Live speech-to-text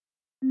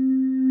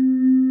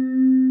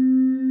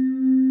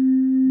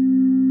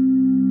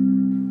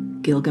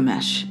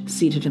Gilgamesh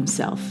seated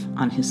himself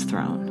on his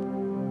throne.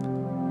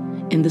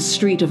 In the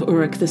street of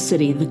Uruk the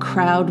city, the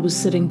crowd was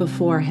sitting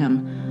before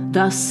him.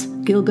 Thus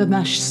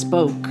Gilgamesh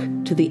spoke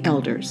to the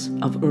elders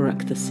of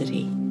Uruk the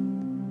city.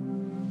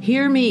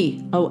 Hear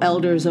me, O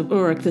elders of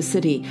Uruk the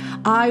city.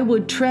 I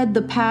would tread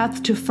the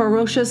path to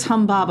ferocious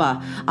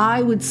Humbaba.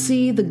 I would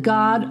see the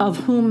god of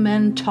whom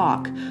men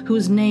talk,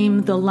 whose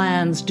name the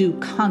lands do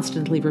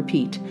constantly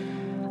repeat.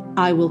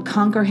 I will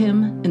conquer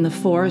him in the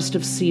forest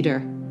of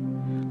Cedar.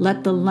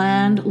 Let the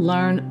land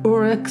learn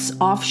Uruk's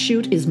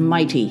offshoot is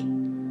mighty.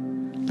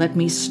 Let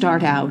me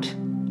start out.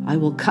 I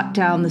will cut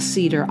down the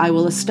cedar. I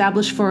will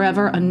establish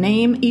forever a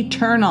name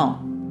eternal.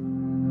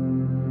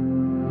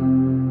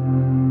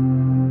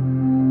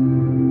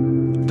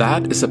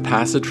 That is a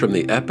passage from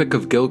the Epic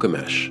of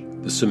Gilgamesh,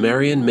 the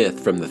Sumerian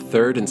myth from the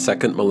 3rd and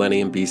 2nd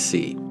millennium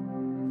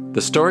BC.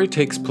 The story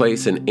takes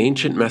place in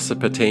ancient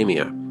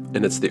Mesopotamia,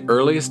 and it's the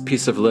earliest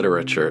piece of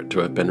literature to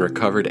have been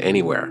recovered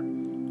anywhere.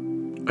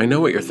 I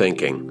know what you're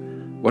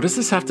thinking. What does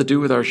this have to do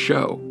with our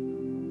show?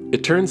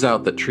 It turns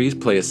out that trees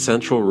play a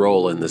central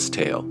role in this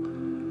tale.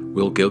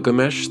 Will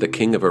Gilgamesh, the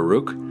king of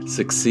Uruk,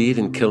 succeed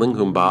in killing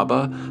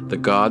Humbaba, the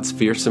god's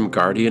fearsome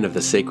guardian of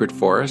the sacred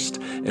forest,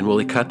 and will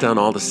he cut down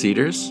all the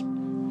cedars?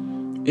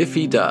 If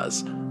he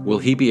does, will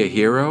he be a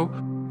hero,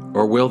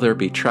 or will there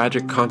be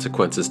tragic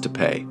consequences to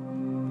pay?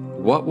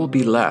 What will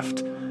be left,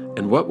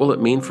 and what will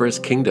it mean for his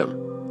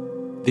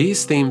kingdom?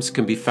 These themes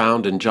can be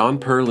found in John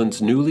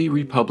Perlin's newly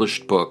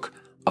republished book,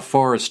 A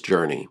Forest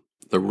Journey,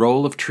 The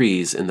Role of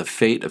Trees in the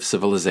Fate of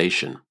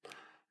Civilization.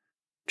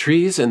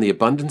 Trees and the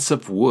abundance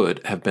of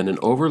wood have been an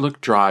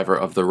overlooked driver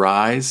of the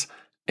rise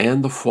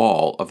and the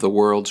fall of the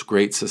world's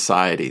great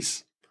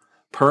societies.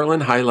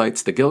 Perlin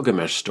highlights the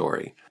Gilgamesh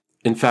story.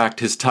 In fact,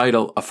 his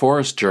title, A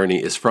Forest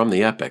Journey, is from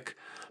the epic,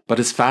 but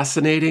his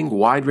fascinating,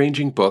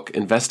 wide-ranging book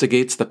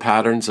investigates the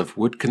patterns of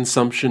wood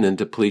consumption and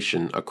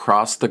depletion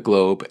across the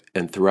globe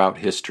and throughout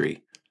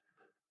history.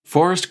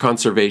 Forest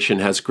conservation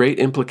has great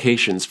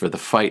implications for the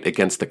fight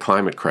against the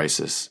climate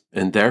crisis,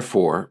 and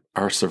therefore,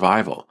 our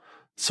survival.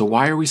 So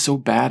why are we so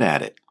bad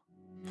at it?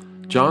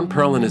 John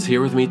Perlin is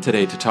here with me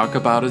today to talk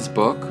about his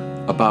book,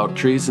 about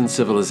trees and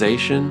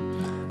civilization,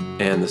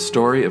 and the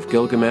story of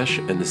Gilgamesh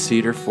and the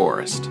cedar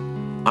forest.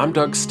 I'm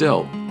Doug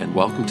Still, and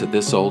welcome to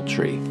This Old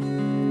Tree.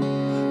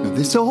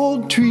 This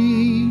old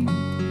tree,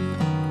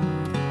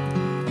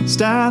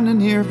 standing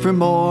here for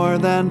more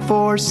than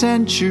 4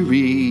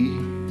 centuries.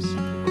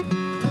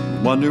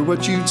 Wonder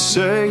what you'd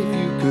say if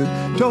you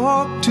could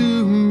talk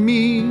to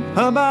me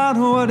about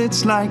what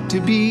it's like to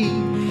be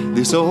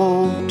this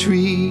old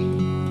tree.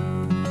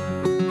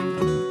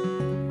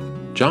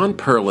 John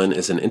Perlin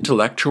is an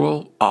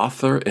intellectual,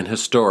 author, and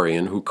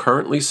historian who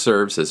currently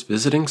serves as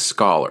visiting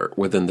scholar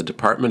within the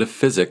Department of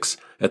Physics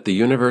at the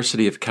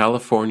University of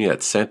California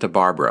at Santa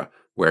Barbara,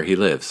 where he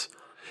lives.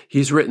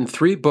 He's written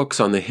 3 books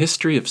on the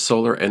history of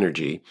solar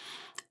energy,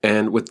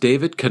 and with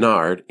David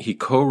Kennard, he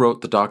co-wrote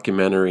the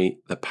documentary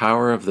The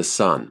Power of the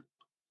Sun.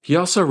 He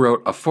also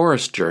wrote A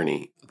Forest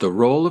Journey, The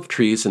Role of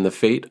Trees in the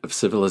Fate of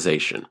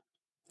Civilization.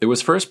 It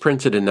was first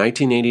printed in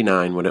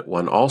 1989 when it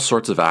won all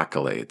sorts of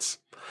accolades.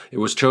 It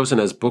was chosen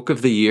as Book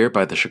of the Year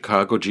by the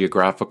Chicago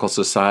Geographical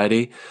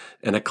Society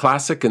and a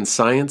classic in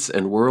science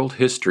and world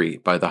history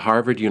by the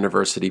Harvard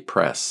University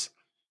Press.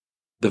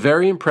 The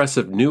very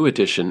impressive new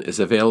edition is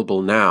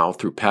available now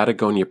through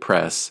Patagonia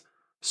Press,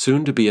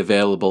 soon to be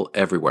available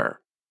everywhere.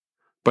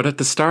 But at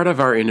the start of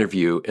our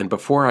interview, and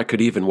before I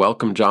could even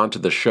welcome John to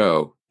the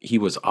show, he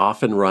was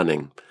off and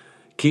running.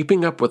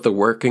 Keeping up with the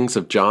workings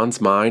of John's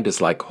mind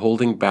is like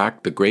holding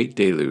back the Great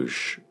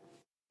Deluge.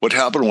 What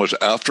happened was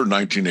after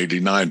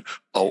 1989,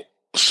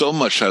 so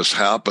much has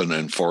happened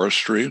in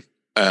forestry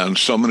and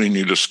so many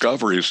new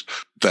discoveries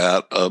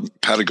that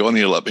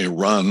Patagonia let me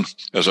run,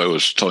 as I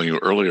was telling you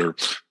earlier,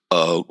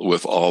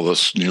 with all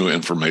this new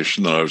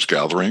information that I was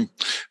gathering.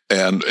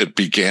 And it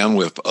began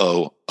with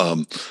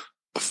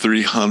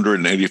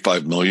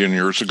 385 million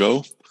years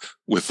ago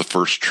with the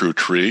first true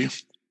tree.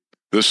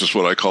 This is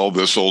what I call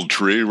this old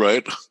tree,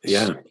 right?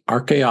 Yeah,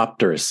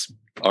 Archaeopteris.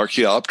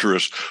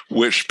 Archaeopteris,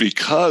 which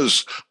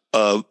because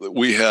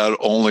we had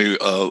only,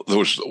 there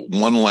was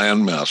one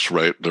landmass,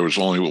 right? There was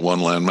only one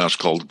landmass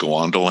called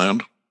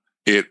Gondaland.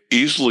 It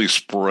easily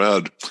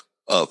spread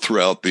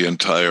throughout the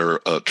entire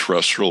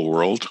terrestrial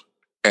world.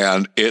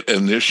 And it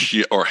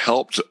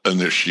helped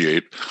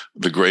initiate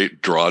the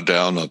great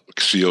drawdown of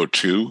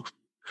CO2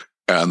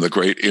 and the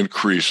great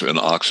increase in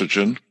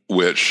oxygen,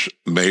 which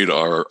made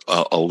our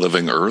a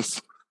living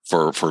Earth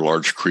for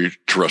large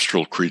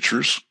terrestrial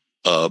creatures.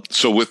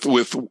 So with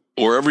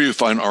wherever you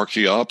find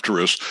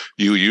Archaeopteris,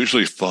 you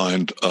usually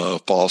find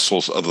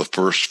fossils of the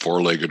first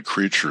 4-legged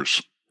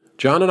creatures.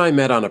 John and I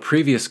met on a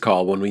previous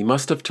call when we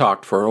must have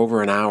talked for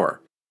over an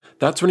hour.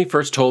 That's when he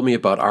first told me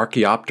about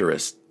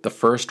Archaeopteris, the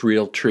first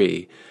real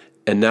tree,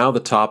 and now the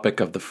topic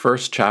of the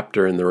first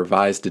chapter in the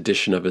revised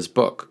edition of his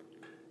book.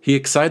 He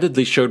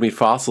excitedly showed me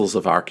fossils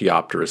of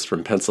Archaeopteris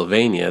from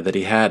Pennsylvania that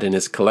he had in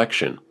his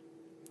collection.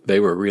 They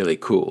were really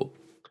cool.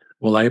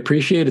 Well, I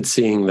appreciated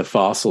seeing the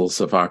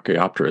fossils of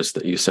Archaeopteryx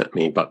that you sent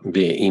me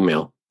via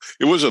email.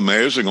 It was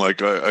amazing.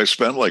 Like I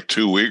spent like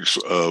 2 weeks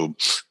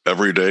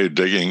every day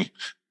digging.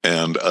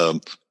 And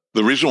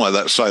the reason why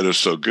that site is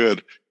so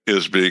good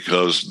is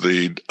because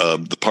the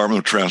Department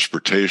of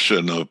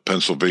Transportation of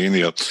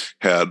Pennsylvania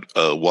had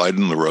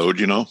widened the road,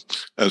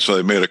 and so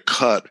they made a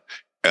cut.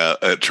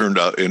 It turned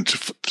out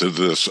into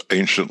this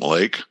ancient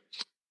lake,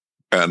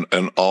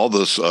 and all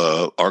this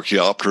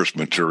Archaeopteryx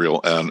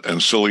material and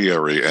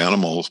ancillary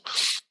animals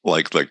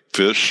like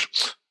fish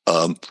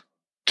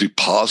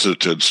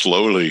deposited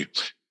slowly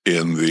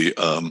in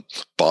the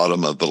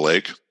bottom of the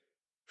lake.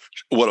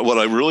 What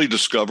I really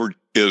discovered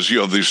is you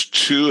have these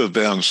two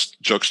events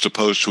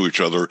juxtaposed to each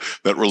other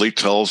that really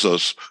tells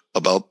us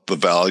about the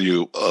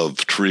value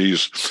of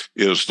trees.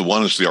 The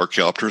one is the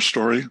Archaeopteryx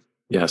story.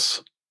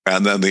 Yes.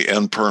 And then the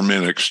end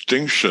permanent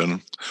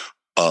extinction,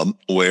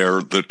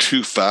 where the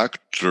two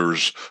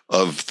factors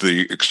of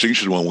the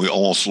extinction when we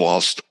almost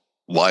lost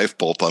life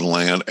both on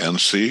land and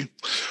sea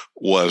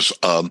was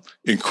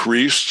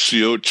increased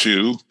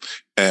CO2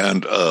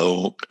 and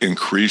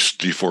increased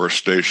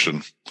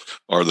deforestation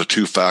are the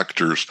two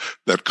factors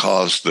that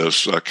caused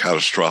this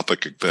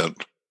catastrophic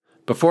event.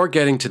 Before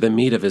getting to the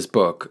meat of his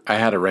book, I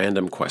had a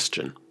random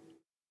question.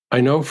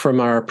 I know from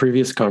our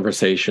previous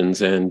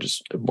conversations and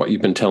just what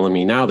you've been telling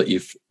me now that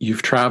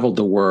you've traveled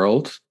the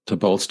world to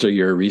bolster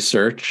your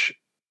research.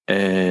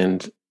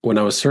 And when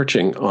I was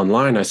searching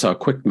online, I saw a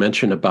quick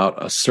mention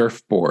about a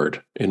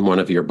surfboard in one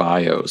of your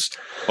bios.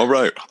 Oh,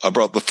 right. I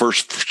brought the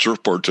first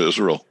surfboard to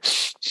Israel.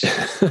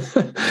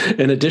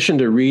 In addition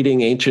to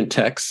reading ancient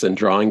texts and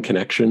drawing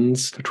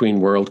connections between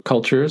world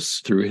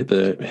cultures through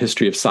the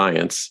history of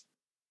science,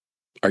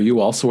 are you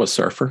also a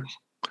surfer?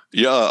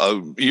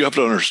 Yeah, you have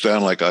to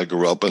understand, like I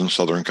grew up in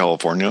Southern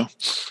California.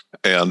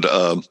 And,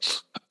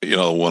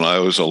 when I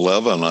was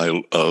 11,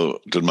 I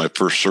did my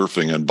first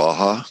surfing in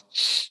Baja.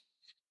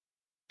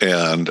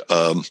 And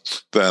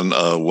then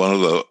one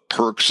of the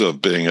perks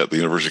of being at the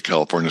University of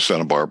California,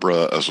 Santa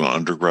Barbara as an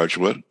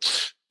undergraduate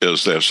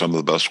is they have some of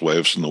the best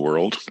waves in the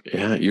world.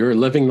 Yeah, you're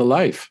living the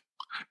life.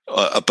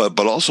 But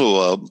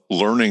also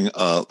learning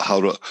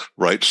how to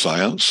write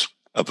science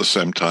at the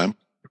same time.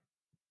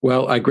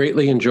 Well, I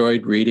greatly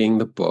enjoyed reading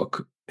the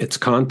book. Its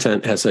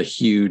content has a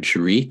huge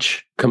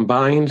reach,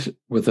 combined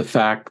with the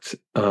fact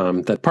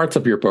that parts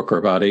of your book are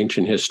about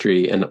ancient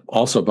history and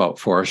also about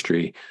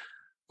forestry.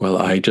 Well,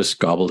 I just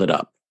gobbled it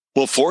up.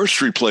 Well,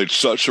 forestry played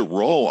such a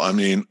role. I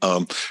mean,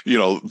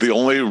 the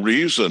only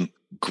reason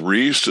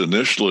Greece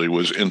initially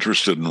was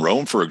interested in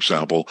Rome, for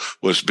example,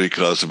 was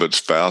because of its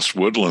vast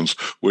woodlands,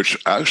 which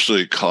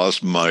actually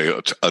caused my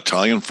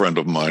Italian friend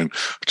of mine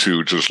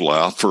to just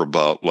laugh for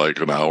about like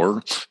an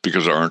hour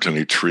because there aren't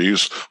any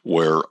trees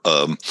where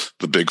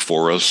the big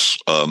forests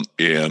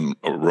in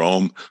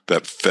Rome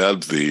that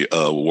fed the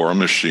war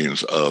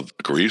machines of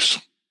Greece,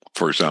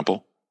 for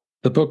example.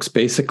 The book's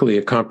basically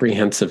a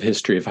comprehensive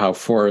history of how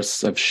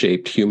forests have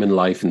shaped human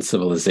life and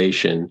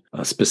civilization,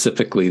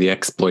 specifically the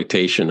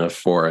exploitation of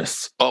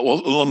forests. Well,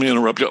 let me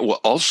interrupt you.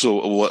 Well,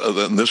 also,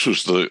 and this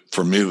was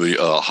for me,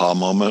 the aha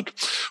moment,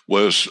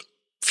 was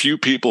few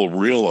people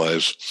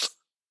realize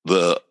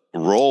the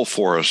role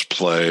forests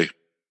play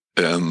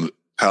in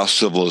past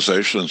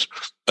civilizations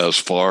as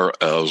far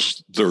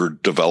as their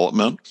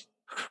development,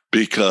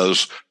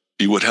 because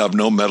you would have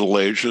no Middle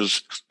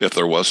Ages if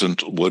there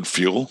wasn't wood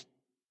fuel.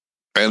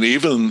 And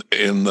even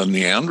in the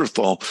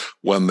Neanderthal,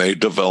 when they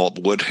developed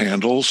wood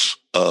handles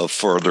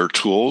for their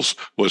tools,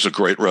 was a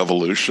great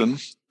revolution.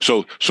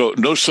 So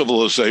no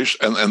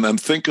civilization, and then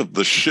think of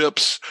the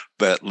ships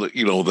that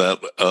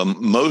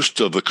most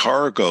of the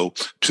cargo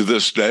to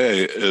this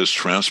day is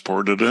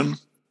transported in.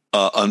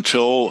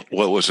 Until,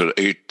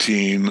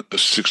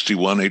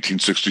 1861,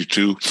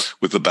 1862,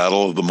 with the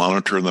Battle of the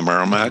Monitor and the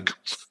Merrimack,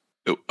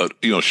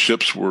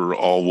 ships were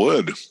all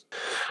wood.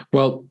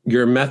 Well,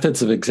 your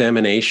methods of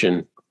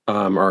examination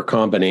are a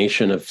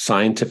combination of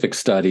scientific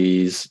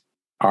studies,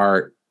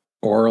 art,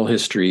 oral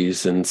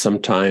histories, and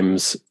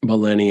sometimes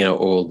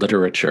millennia-old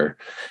literature.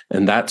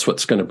 And that's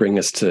what's going to bring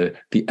us to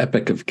the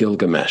Epic of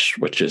Gilgamesh,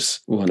 which is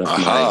one of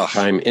my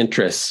prime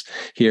interests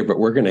here. But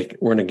we're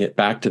going to get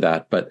back to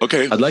that. But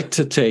okay. I'd like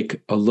to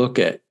take a look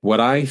at what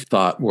I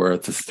thought were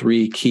the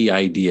three key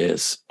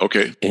ideas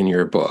in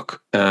your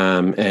book.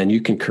 And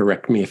you can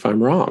correct me if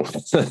I'm wrong.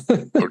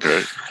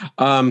 Okay.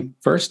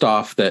 First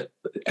off, that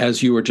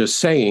as you were just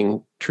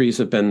saying, trees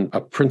have been a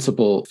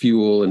principal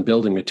fuel and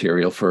building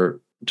material for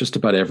just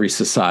about every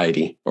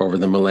society over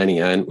the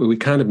millennia. And we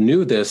kind of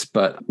knew this,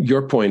 but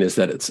your point is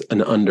that it's an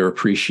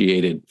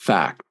underappreciated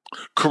fact.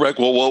 Correct.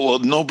 Well,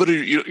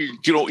 nobody,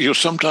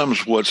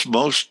 sometimes what's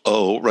most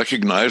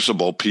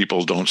recognizable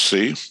people don't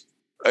see.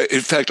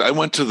 In fact, I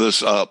went to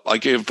this, I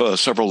gave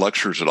several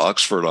lectures at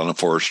Oxford on a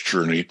forest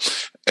journey,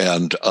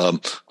 and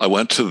I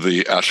went to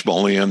the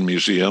Ashmolean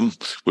Museum,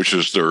 which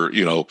is their,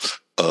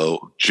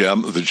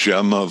 the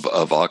gem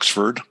of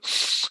Oxford.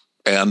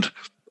 And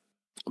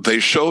they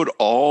showed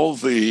all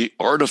the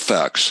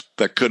artifacts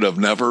that could have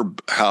never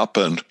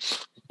happened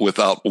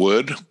without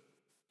wood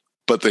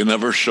but they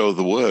never show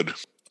the wood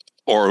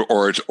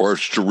or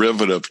its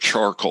derivative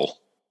charcoal.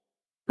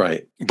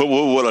 Right. But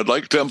what I'd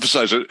like to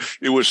emphasize,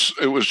 it was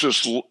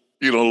just,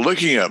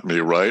 looking at me,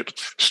 right,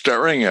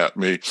 staring at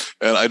me,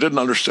 and I didn't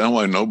understand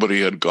why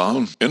nobody had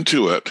gone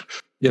into it.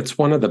 It's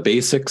one of the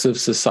basics of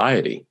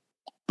society.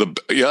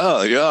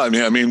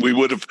 I mean, we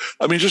would have.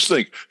 I mean, just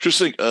think.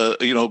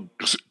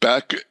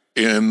 Back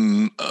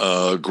in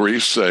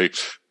Greece, say,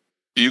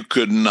 you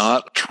could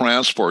not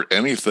transport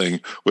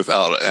anything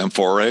without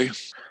amphorae,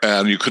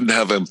 and you couldn't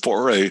have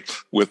amphorae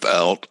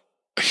without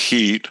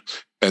heat,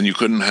 and you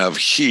couldn't have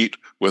heat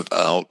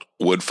without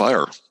wood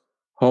fire.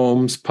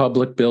 Homes,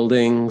 public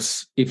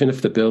buildings, even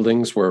if the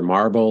buildings were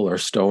marble or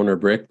stone or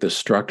brick, the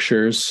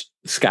structures,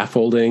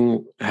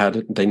 scaffolding,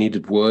 they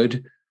needed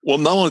wood. Well,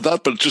 not only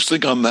that, but just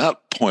think on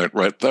that point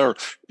right there.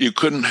 You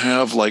couldn't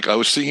have, like, I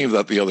was thinking of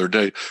that the other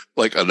day,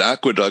 like an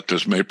aqueduct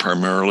is made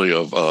primarily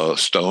of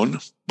stone,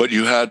 but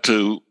you had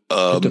to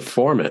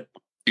deform it.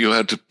 You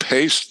had to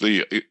paste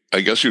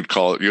I guess you'd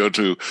call it, you had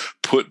to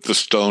put the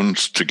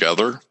stones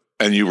together,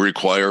 and you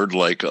required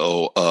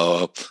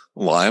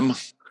lime,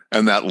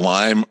 and that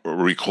lime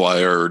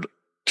required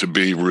to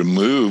be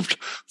removed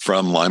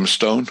from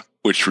limestone,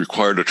 which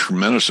required a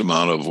tremendous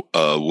amount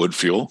of wood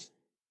fuel.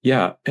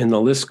 Yeah, and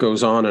the list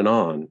goes on.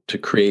 To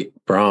create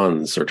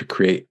bronze or to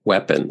create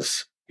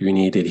weapons, you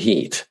needed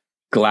heat,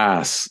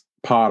 glass,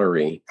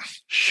 pottery,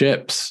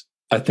 ships.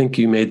 I think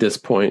you made this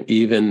point,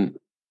 even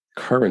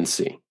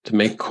currency, to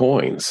make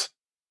coins.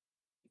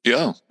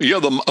 Yeah.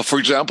 For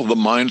example, the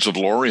mines of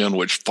Lorient,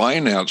 which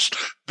financed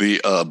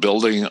the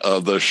building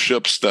of the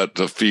ships that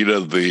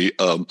defeated the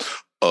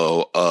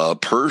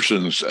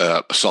Persians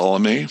at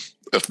Salome.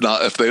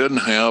 If they didn't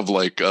have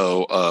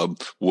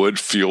wood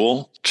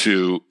fuel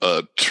to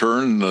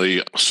turn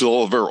the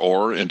silver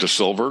ore into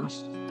silver,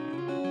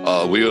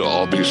 we would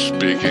all be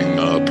speaking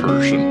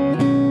Persian.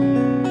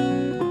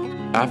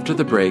 After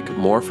the break,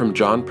 more from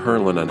John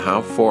Perlin on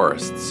how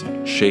forests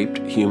shaped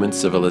human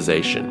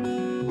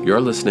civilization.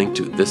 You're listening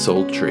to This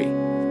Old Tree.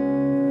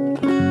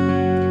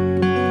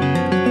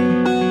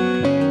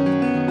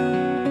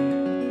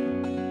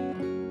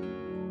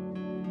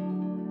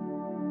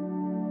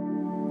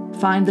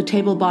 Find the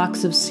table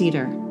box of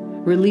cedar.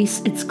 Release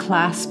its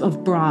clasp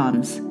of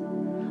bronze.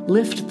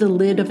 Lift the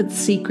lid of its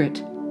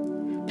secret.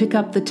 Pick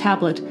up the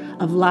tablet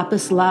of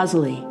lapis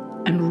lazuli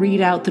and read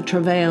out the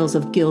travails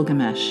of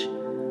Gilgamesh.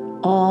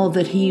 All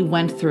that he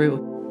went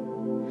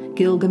through.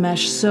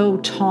 Gilgamesh, so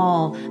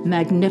tall,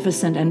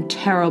 magnificent, and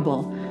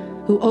terrible,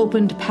 who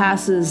opened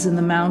passes in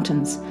the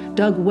mountains,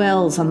 dug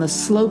wells on the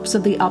slopes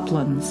of the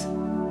uplands,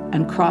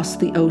 and crossed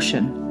the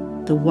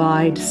ocean, the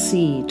wide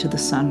sea to the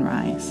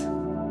sunrise.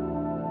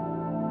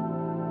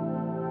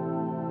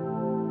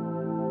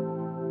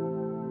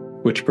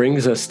 Which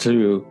brings us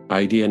to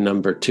idea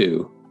number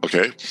 2.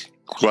 Okay,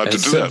 glad to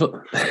do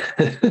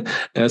that.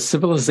 As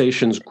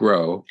civilizations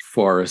grow,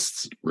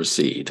 forests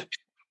recede.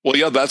 Well,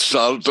 yeah, that's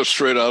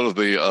straight out of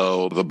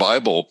the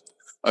Bible.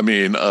 I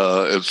mean,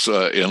 it's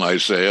in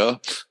Isaiah,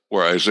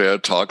 where Isaiah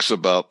talks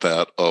about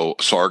that.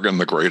 Sargon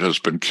the Great has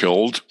been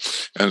killed,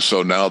 and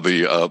so now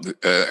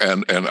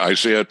and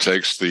Isaiah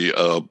takes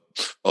you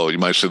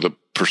might say the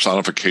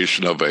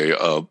personification of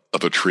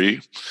a tree,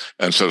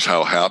 and says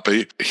how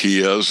happy he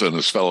is and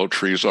his fellow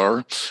trees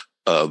are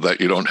that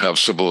you don't have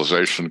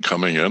civilization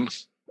coming in.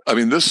 I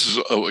mean, this is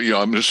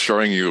I'm just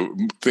showing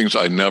you things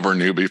I never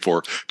knew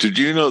before. Did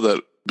you know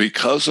that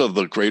because of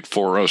the great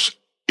forests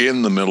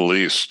in the Middle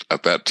East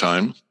at that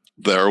time,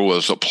 there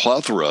was a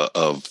plethora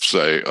of,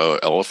 say,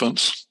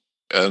 elephants,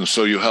 and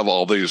so you have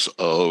all these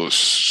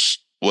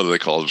what are they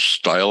called,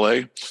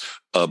 style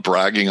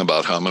bragging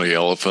about how many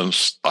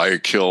elephants I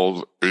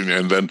killed,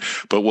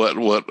 but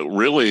what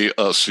really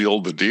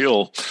sealed the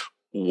deal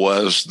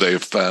was they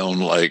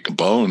found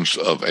bones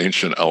of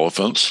ancient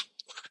elephants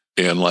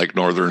in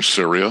northern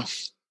Syria,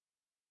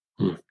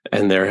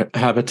 and their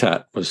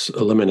habitat was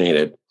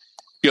eliminated.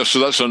 Yeah, so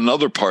that's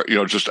another part.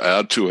 Just to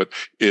add to it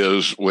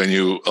is when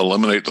you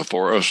eliminate the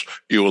forest,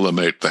 you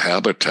eliminate the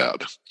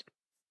habitat.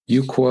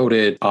 You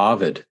quoted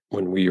Ovid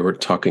when we were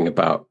talking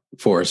about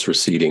forest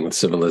receding with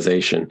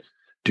civilization.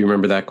 Do you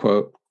remember that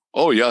quote?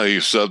 Oh, yeah.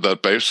 He said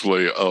that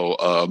basically,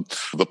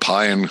 the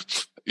pine,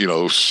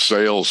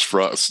 sails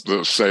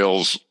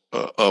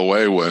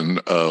away when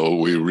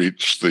we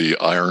reach the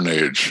Iron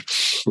Age.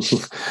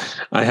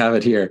 I have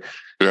it here.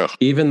 Yeah.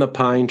 Even the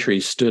pine tree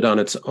stood on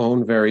its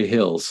own very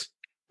hills,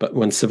 but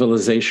when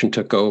civilization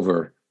took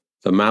over,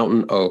 the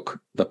mountain oak,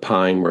 the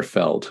pine were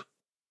felled.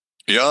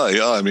 Yeah.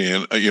 I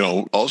mean,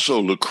 also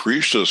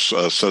Lucretius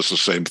says the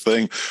same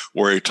thing,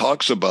 where he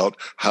talks about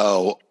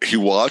how he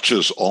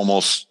watches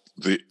almost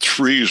the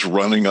trees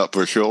running up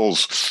the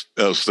hills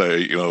as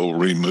they,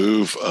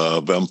 remove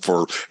them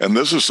and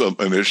this is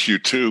an issue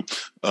too,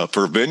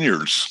 for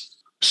vineyards.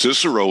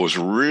 Cicero was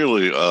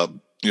really,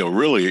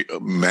 really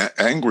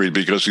angry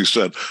because he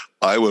said,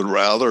 I would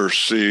rather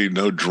see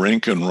no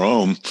drink in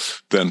Rome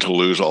than to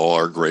lose all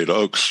our great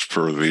oaks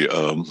for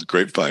the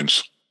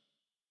grapevines.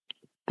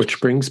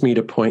 Which brings me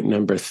to point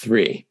number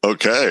 3.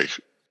 Okay.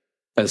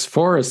 as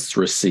forests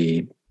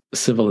recede,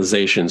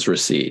 civilizations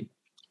recede,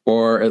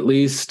 or at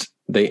least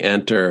they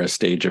enter a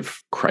stage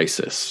of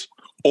crisis.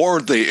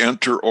 Or they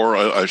enter, or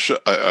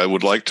I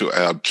would like to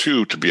add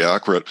too, to be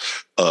accurate,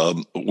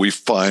 we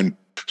find,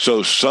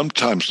 so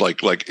sometimes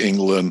like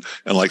England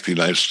and like the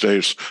United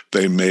States,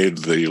 they made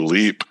the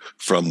leap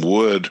from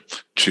wood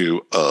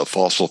to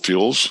fossil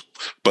fuels.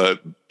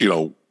 But,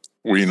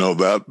 we know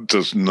that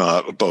does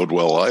not bode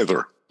well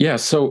either. Yeah.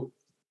 So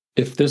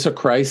if there's a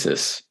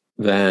crisis,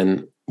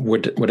 then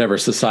whatever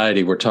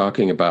society we're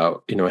talking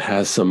about,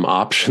 has some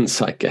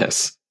options, I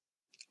guess.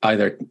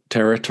 Either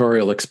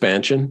territorial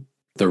expansion.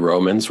 The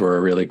Romans were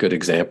a really good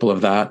example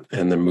of that,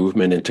 and the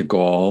movement into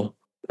Gaul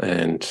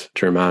and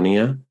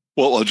Germania.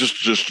 Well,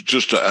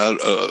 just to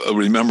add,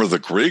 remember the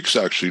Greeks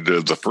actually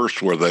did the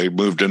first, where they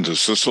moved into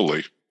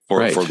Sicily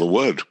for the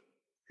wood.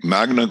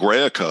 Magna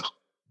Graeca.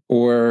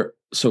 Or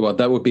so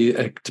that would be,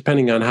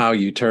 depending on how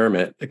you term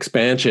it,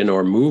 expansion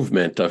or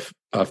movement of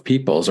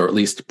peoples, or at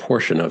least a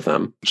portion of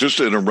them. Just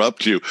to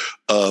interrupt you,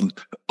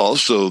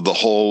 also the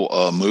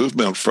whole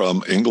movement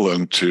from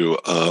England to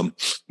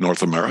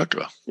North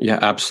America. Yeah,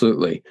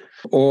 absolutely.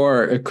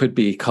 Or it could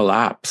be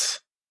collapse.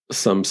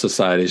 Some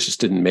societies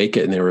just didn't make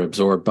it and they were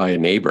absorbed by a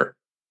neighbor.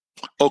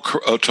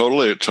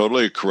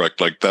 Totally correct.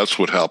 Like that's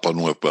what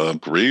happened with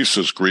Greece,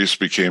 as Greece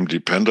became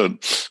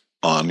dependent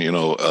on,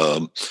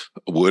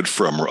 wood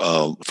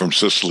from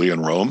Sicily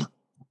and Rome.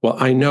 Well,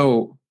 I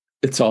know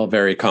it's all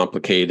very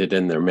complicated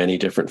and there are many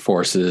different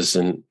forces,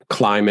 and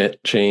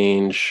climate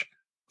change,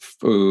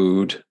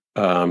 food,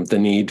 the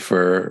need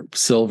for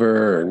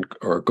silver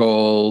or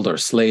gold or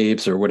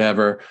slaves or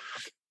whatever.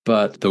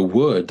 But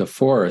the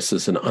forest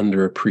is an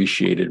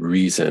underappreciated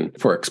reason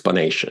for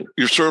explanation.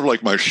 You're sort of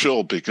like my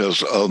shill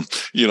because,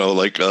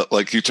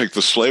 like you take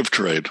the slave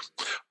trade.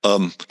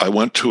 I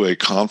went to a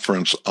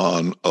conference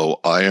on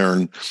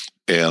iron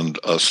and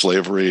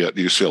slavery at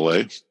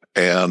UCLA,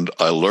 and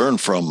I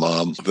learned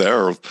from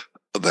there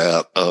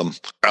that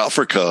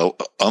Africa,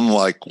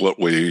 unlike what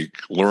we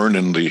learn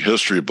in the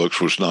history books,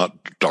 was not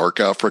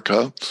dark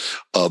Africa.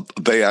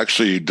 They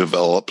actually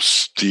developed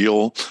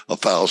steel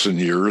 1,000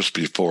 years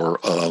before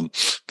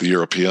the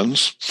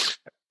Europeans.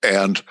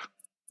 And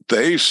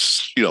they,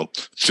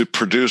 to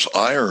produce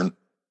iron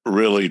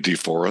really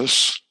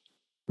deforests.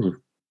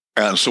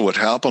 And so what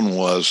happened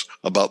was,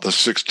 about the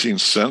 16th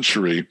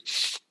century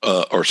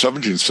or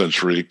 17th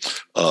century,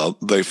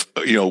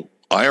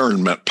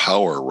 iron meant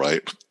power,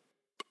 right?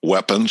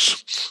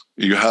 Weapons.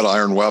 You had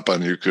iron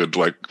weapon, you could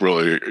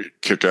really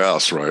kick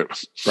ass, right?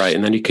 Right,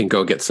 and then you can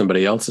go get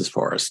somebody else's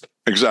forest.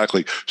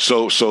 Exactly.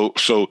 So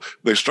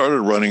they started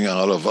running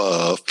out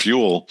of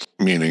fuel,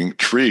 meaning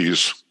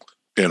trees,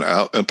 in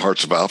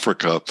parts of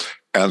Africa,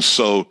 and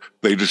so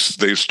they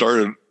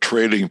started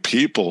trading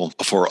people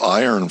for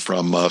iron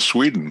from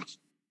Sweden.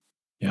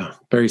 Yeah,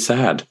 very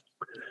sad.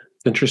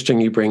 Interesting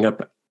you bring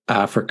up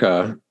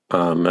Africa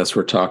as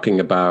we're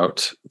talking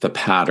about the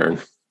pattern,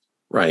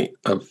 right,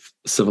 of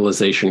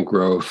civilization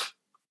growth,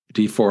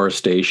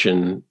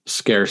 deforestation,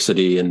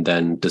 scarcity, and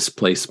then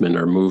displacement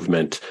or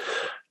movement.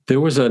 There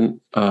was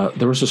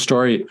a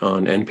story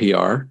on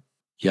NPR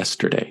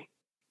yesterday.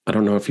 I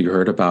don't know if you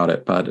heard about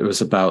it, but it was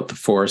about the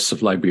forests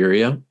of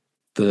Liberia.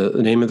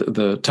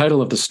 The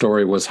title of the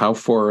story was "How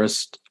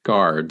Forest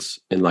Guards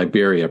in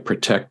Liberia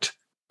Protect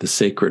the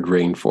Sacred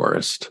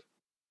Rainforest."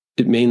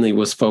 It mainly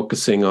was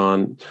focusing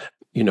on,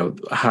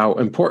 how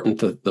important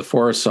the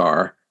forests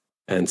are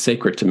and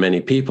sacred to many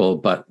people,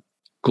 but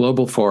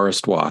Global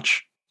Forest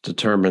Watch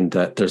determined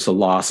that there's a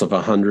loss of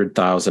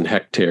 100,000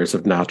 hectares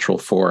of natural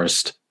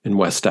forest in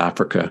West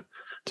Africa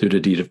due to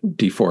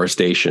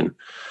deforestation.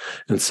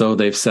 And so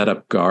they've set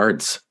up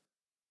guards,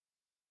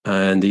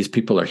 and these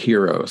people are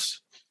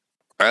heroes.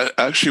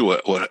 Actually,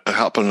 what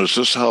happened is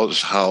this: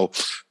 how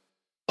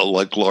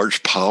like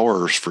large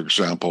powers, for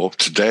example,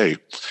 today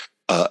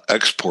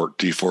export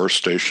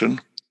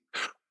deforestation.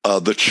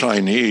 The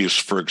Chinese,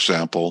 for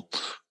example,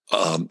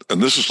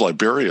 and this is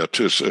Liberia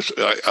too. So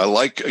I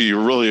like you're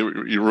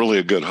really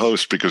a good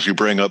host, because you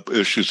bring up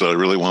issues that I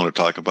really want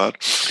to talk about.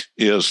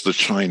 Is the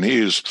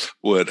Chinese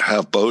would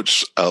have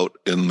boats out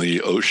in the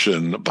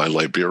ocean by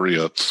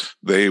Liberia.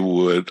 They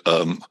would.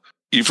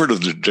 You've heard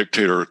of the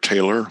dictator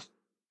Taylor?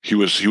 He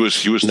was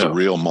the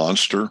real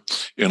monster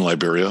in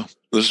Liberia.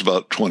 This is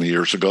about 20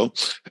 years ago,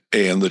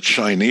 and the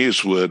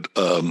Chinese would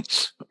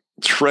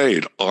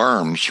trade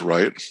arms,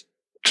 right,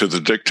 to the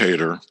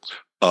dictator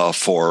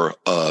for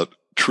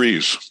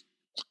trees.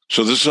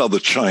 So this is how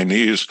the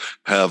Chinese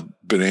have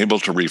been able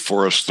to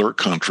reforest their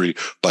country,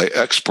 by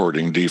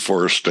exporting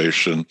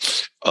deforestation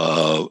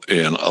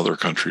in other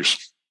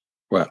countries.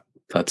 Well,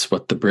 that's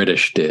what the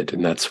British did,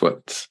 and that's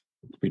what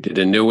we did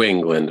in New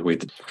England.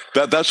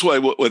 That's why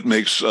what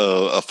makes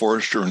a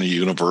forest journey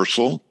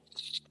universal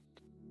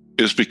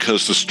is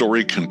because the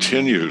story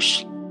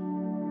continues.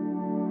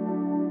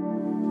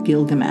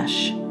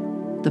 Gilgamesh,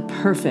 the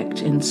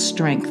perfect in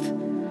strength,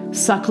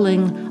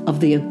 suckling of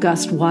the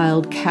august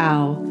wild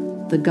cow,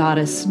 the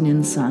goddess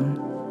Ninsun,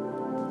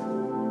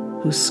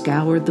 who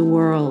scoured the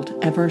world,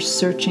 ever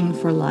searching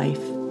for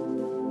life.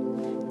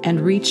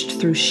 and reached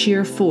through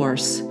sheer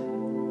force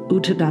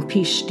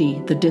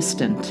Utanapishti the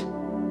distant,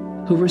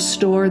 who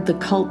restored the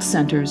cult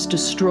centers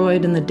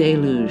destroyed in the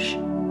deluge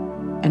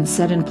and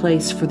set in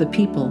place for the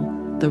people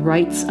the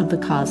rights of the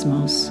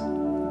cosmos.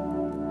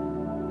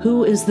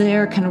 Who is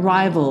there can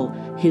rival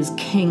his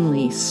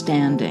kingly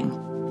standing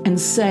and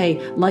say,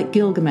 like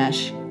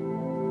Gilgamesh,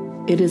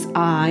 "It is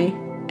I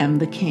am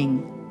the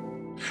king."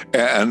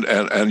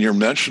 And your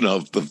mention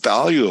of the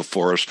value of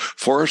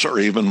forests are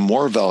even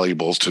more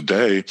valuable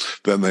today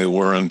than they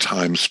were in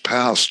times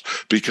past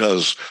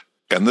because,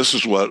 and this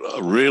is what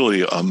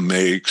really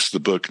makes the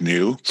book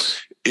new,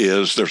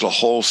 is there's a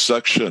whole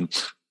section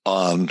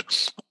on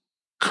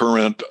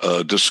current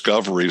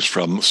discoveries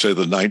from, say,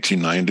 the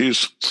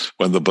 1990s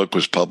when the book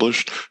was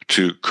published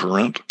to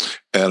current.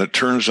 And it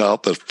turns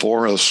out that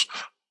forests,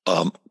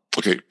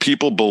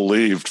 people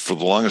believed for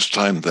the longest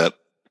time that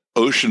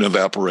ocean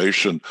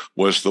evaporation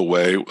was the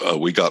way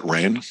we got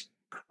rain.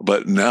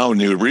 But now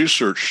new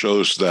research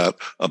shows that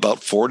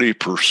about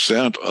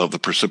 40% of the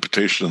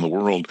precipitation in the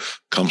world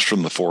comes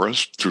from the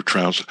forest through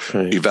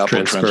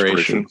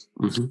evapotranspiration.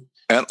 Mm-hmm.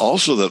 And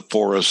also that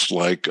forests,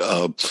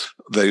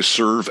 they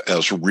serve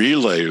as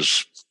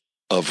relays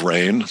of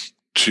rain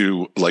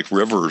to, like,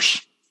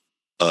 rivers,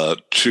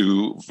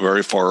 to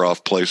very far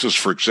off places.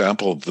 For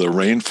example, the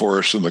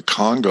rainforests in the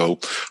Congo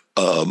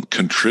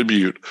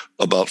contribute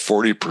about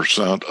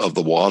 40% of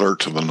the water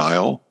to the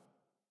Nile.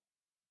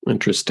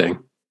 Interesting.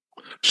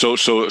 So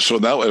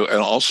now, and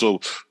also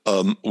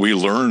we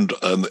learned,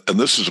 and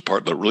this is a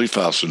part that really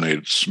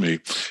fascinates me,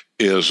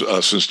 is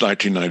since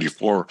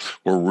 1994,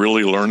 we're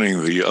really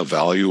learning the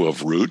value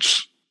of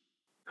roots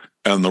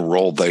and the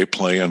role they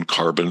play in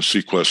carbon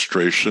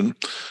sequestration.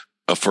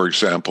 For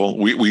example,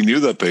 we knew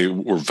that they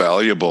were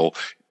valuable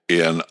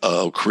in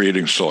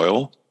creating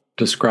soil.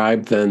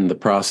 Describe then the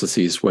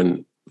processes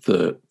when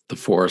the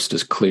forest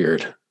is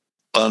cleared.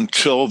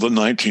 Until the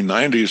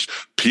 1990s,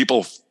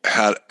 people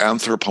had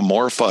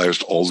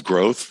anthropomorphized old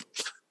growth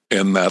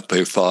in that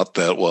they thought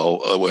that,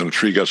 when a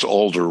tree gets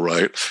older,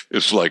 right,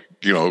 it's like,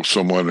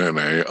 someone in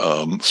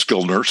a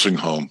skilled nursing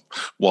home.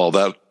 While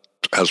that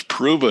has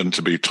proven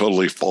to be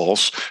totally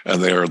false,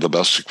 and they are the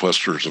best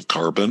sequesters of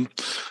carbon.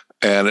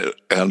 And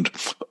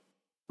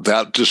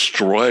that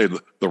destroyed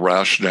the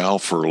rationale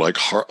for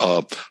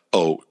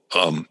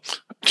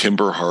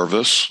timber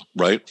harvests,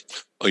 right?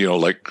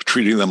 Like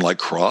treating them like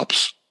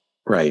crops.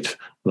 Right.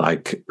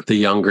 Like the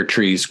younger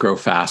trees grow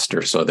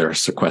faster, so they're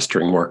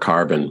sequestering more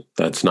carbon.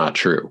 That's not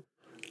true.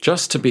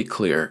 Just to be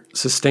clear,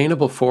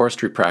 sustainable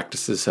forestry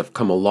practices have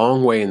come a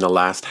long way in the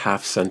last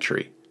half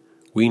century.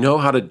 We know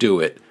how to do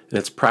it, and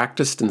it's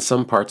practiced in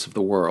some parts of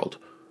the world.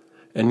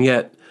 And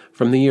yet,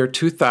 from the year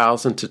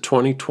 2000 to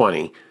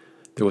 2020,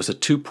 there was a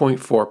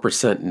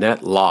 2.4%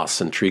 net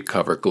loss in tree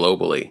cover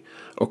globally,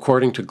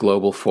 according to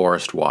Global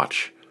Forest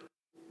Watch.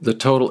 The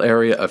total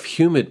area of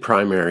humid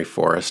primary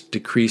forest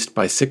decreased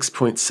by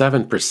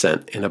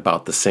 6.7% in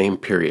about the same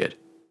period.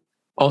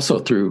 Also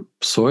through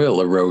soil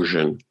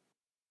erosion,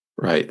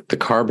 right? The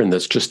carbon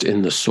that's just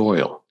in the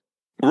soil.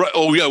 Right.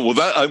 Oh, yeah. Well,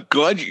 I'm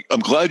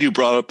glad you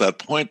brought up that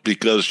point,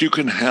 because you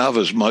can have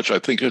as much, I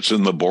think it's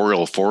in the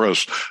boreal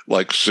forest,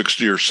 like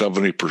 60 or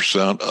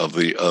 70% of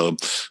the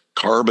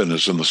carbon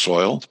is in the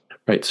soil.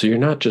 Right. So you're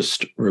not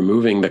just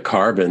removing the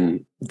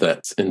carbon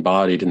that's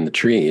embodied in the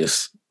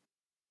trees.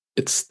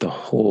 It's the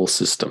whole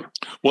system.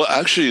 Well,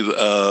 actually,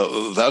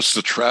 that's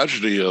the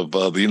tragedy of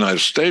the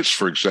United States,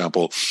 for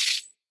example,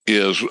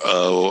 is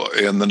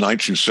in the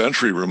 19th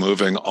century,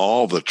 removing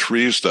all the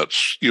trees that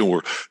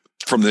were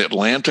from the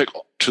Atlantic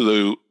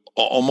to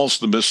almost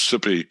the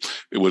Mississippi.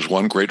 It was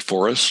one great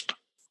forest.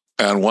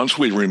 And once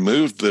we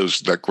removed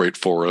that great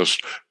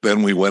forest,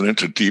 then we went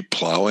into deep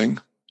plowing.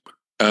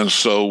 And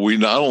so we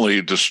not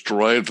only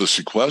destroyed the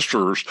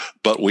sequesters,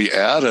 but we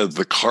added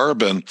the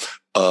carbon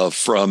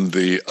from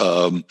the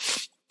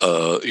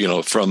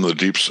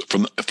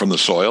from the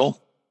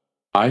soil.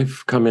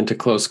 I've come into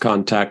close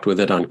contact with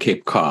it on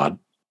Cape Cod.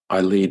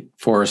 I lead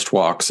forest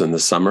walks in the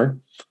summer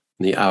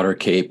in the Outer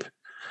Cape,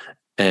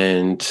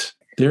 and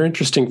they're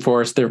interesting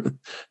forests.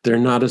 They're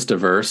not as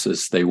diverse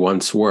as they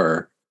once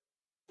were.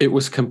 It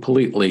was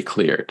completely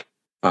cleared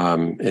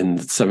in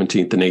the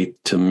 17th and 8th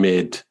to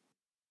mid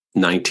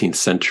 19th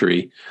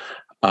century.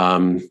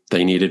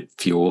 They needed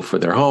fuel for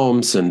their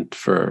homes and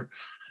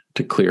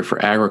to clear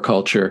for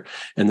agriculture.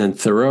 And then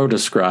Thoreau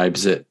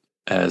describes it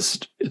as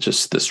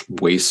just this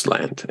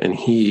wasteland. And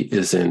he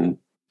is in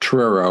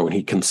Truro, and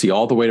he can see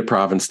all the way to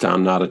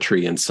Provincetown, not a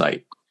tree in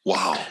sight.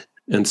 Wow.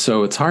 And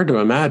so it's hard to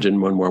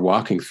imagine when we're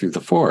walking through the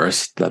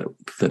forest that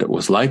it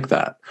was like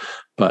that.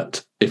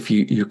 But if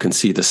you can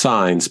see the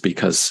signs,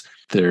 because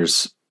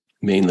there's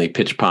mainly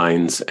pitch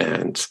pines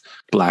and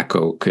black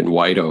oak and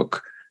white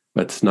oak,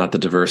 but it's not the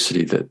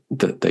diversity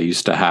that they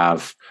used to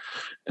have.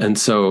 And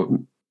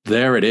so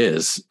there it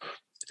is.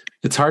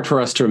 It's hard for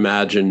us to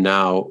imagine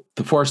now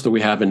the forest that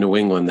we have in New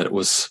England, that it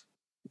was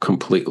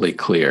completely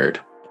cleared.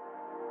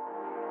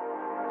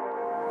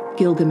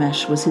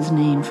 Gilgamesh was his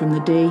name from the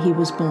day he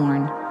was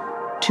born,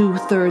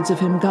 2/3 of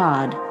him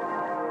God,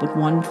 but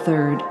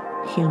 1/3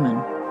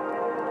 human.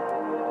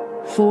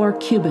 4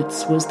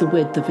 cubits was the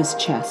width of his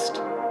chest.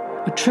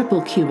 A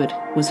triple cubit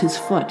was his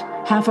foot,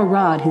 half a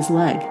rod his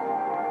leg.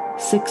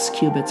 6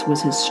 cubits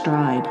was his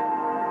stride.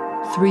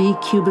 3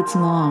 cubits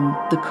long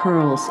the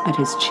curls at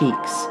his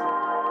cheeks.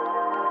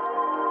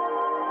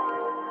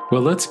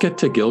 Well, let's get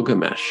to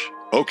Gilgamesh.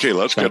 Okay,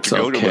 let's get to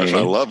Gilgamesh.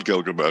 I love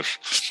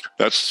Gilgamesh.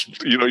 That's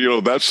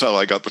that's how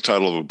I got the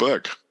title of the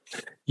book.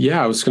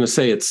 Yeah, I was going to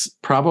say it's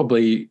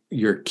probably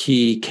your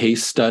key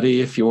case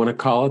study, if you want to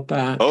call it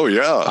that. Oh,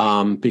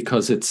 yeah.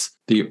 Because it's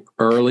the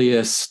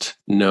earliest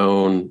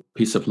known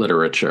piece of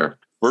literature.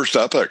 First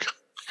epic.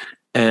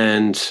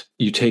 And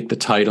you take the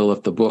title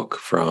of the book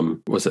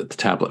from, was it the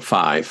Tablet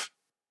 5?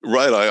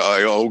 Right.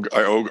 I owe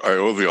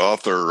the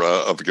author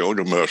of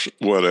Gilgamesh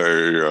what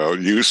a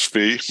use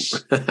fee.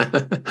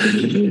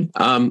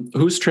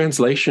 Whose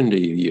translation do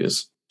you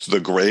use? The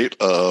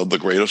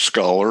greatest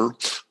scholar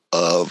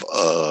of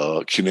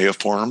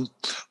cuneiform,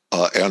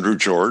 Andrew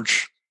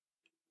George.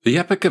 The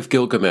Epic of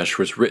Gilgamesh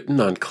was written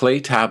on clay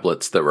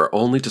tablets that were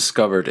only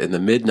discovered in the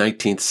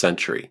mid-19th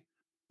century.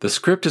 The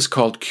script is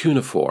called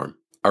cuneiform,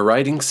 a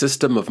writing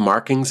system of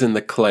markings in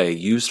the clay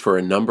used for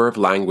a number of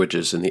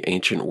languages in the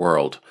ancient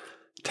world.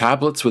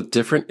 Tablets with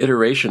different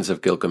iterations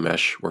of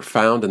Gilgamesh were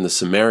found in the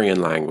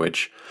Sumerian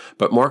language,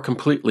 but more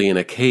completely in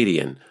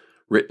Akkadian,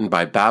 written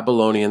by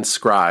Babylonian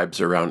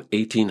scribes around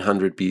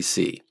 1800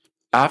 BC.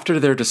 After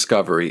their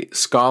discovery,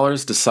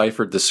 scholars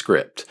deciphered the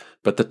script,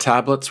 but the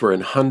tablets were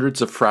in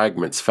hundreds of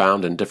fragments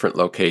found in different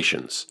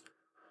locations.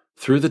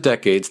 Through the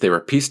decades, they were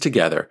pieced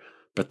together,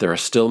 but there are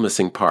still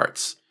missing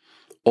parts.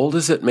 Old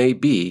as it may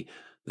be,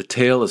 the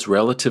tale is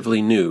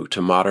relatively new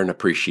to modern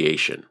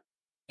appreciation.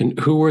 And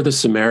who were the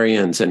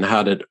Sumerians, and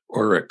how did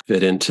Uruk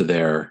fit into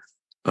their...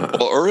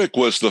 Well, Uruk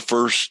was the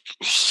first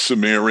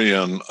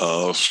Sumerian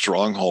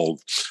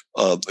stronghold.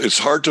 It's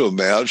hard to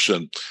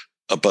imagine,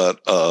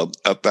 but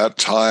at that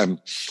time,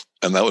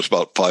 and that was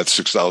about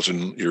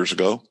 6,000 years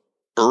ago,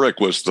 Uruk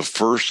was the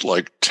first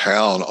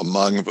town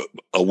among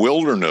a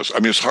wilderness. I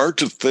mean, it's hard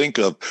to think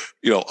of,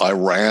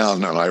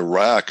 Iran and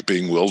Iraq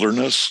being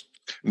wilderness.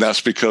 And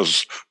that's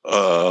because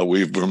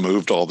we've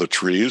removed all the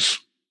trees.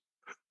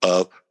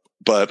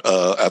 But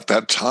at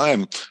that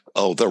time,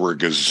 there were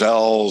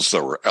gazelles,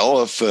 there were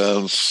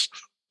elephants,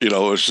 it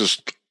was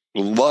just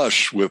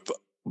lush with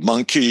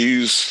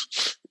monkeys,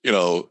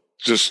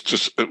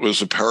 just it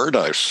was a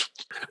paradise.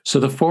 So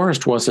the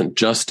forest wasn't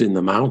just in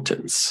the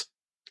mountains.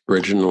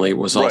 Originally, it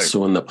was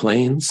also in the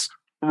plains.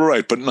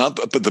 Right, but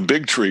the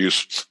big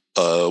trees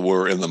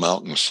were in the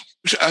mountains.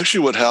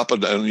 Actually, what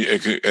happened, and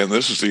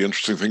this is the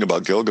interesting thing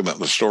about Gilgamesh,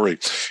 the story,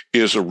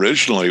 is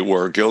originally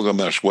where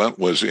Gilgamesh went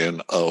was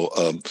in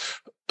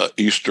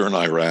eastern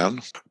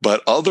Iran,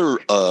 but other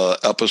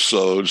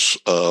episodes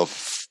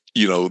of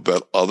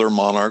that other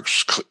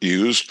monarchs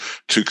used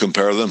to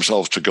compare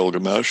themselves to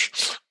Gilgamesh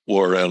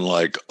were in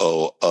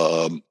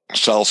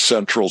south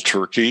central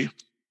Turkey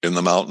in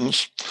the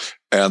mountains,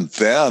 and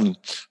then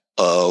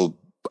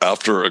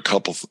after a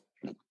couple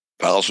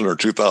 1,000 or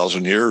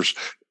 2,000 years,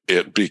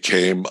 it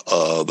became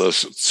the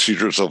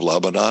Cedars of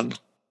Lebanon.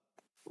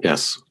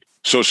 Yes.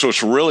 So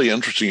it's really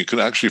interesting. You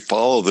can actually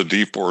follow the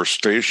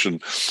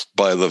deforestation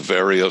by the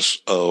various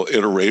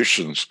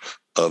iterations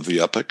of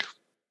the epic.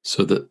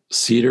 So the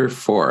cedar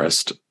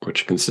forest,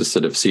 which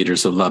consisted of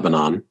cedars of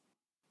Lebanon,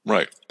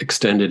 right,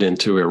 extended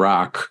into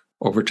Iraq,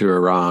 over to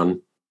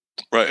Iran.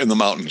 Right, in the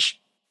mountains.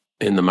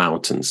 In the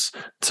mountains.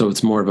 So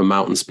it's more of a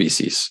mountain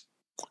species.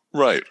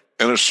 Right.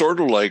 And it's sort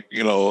of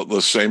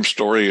the same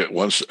story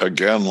once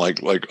again, like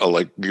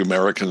the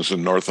Americans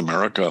in North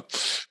America.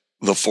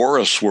 The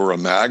forests were a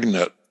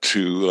magnet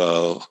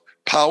to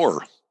power.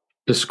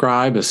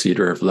 Describe a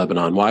cedar of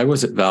Lebanon. Why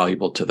was it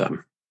valuable to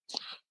them?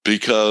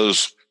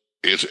 Because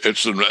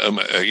it's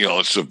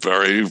a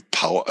very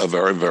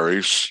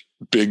very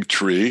big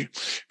tree.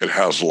 It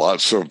has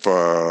lots of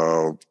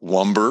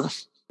lumber.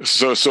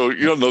 So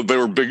they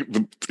were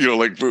big.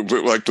 Like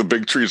the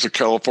big trees of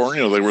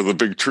California. They were the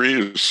big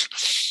trees.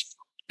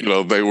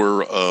 They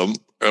were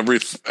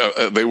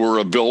they were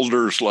a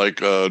builder's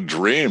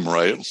dream,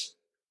 right?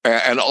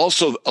 And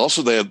also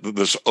they had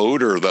this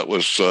odor that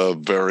was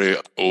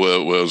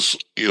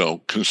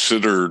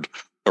considered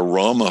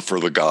aroma for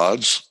the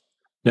gods.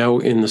 Now,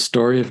 in the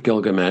story of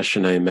Gilgamesh,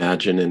 and I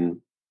imagine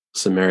in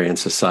Sumerian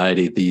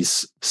society,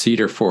 these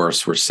cedar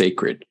forests were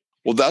sacred.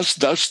 Well, that's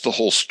the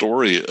whole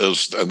story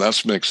and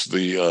that's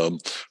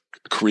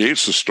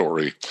creates the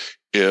story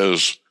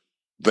is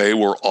they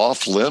were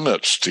off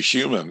limits to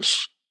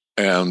humans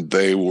and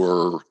they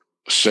were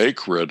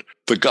sacred.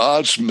 The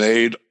gods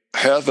made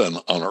heaven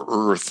on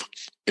earth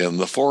in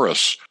the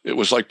forests. It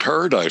was like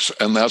paradise,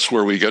 and that's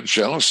where we get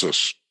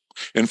Genesis.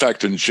 In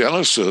fact, in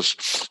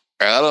Genesis,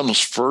 Adam's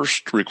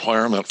first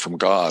requirement from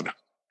God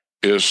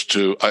is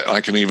to, I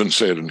can even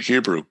say it in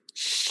Hebrew,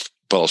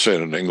 but I'll say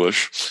it in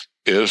English,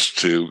 is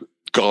to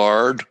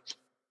guard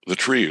the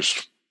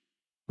trees.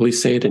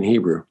 Please say it in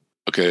Hebrew.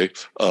 Okay.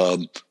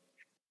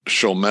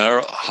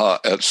 Shomer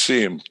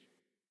ha'etzim,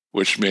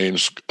 which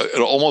means, it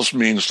almost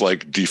means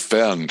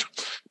defend,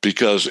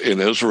 because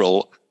in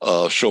Israel,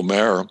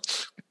 shomer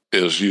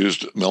is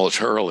used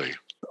militarily.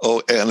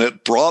 Oh, and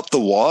it brought the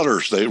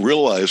waters. They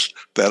realized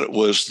that it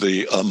was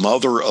the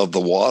mother of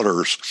the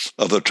waters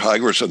of the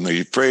Tigris and the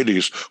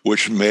Euphrates,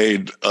 which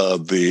made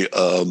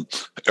the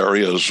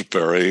areas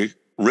very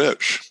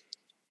rich.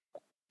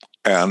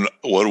 And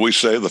what do we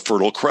say? The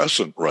Fertile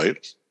Crescent, right?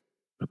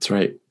 That's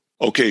right.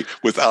 Okay,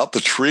 without the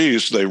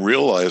trees, they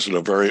realized at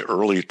a very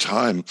early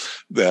time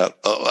that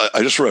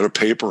I just read a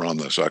paper on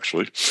this,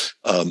 actually.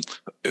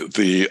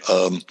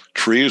 The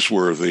trees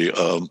were the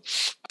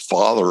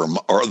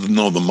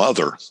the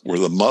mother, were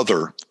the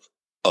mother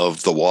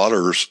of the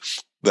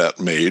waters that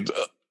made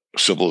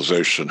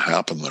civilization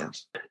happen there.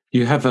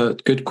 You have a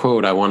good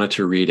quote. I wanted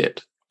to read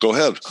it. Go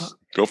ahead.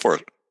 Go for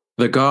it.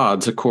 The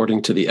gods,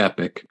 according to the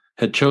epic,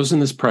 had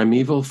chosen this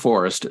primeval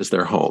forest as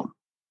their home.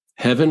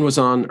 Heaven was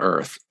on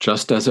earth,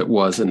 just as it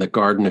was in the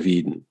Garden of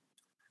Eden.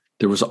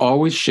 There was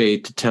always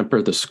shade to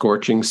temper the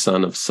scorching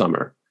sun of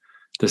summer.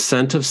 The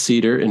scent of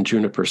cedar and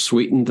juniper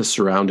sweetened the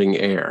surrounding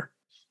air.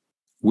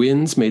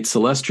 Winds made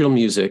celestial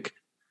music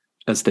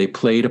as they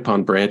played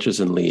upon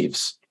branches and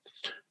leaves.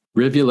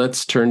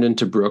 Rivulets turned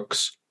into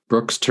brooks,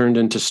 brooks turned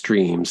into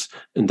streams,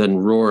 and then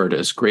roared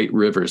as great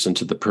rivers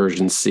into the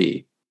Persian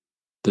Sea.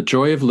 The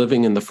joy of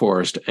living in the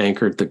forest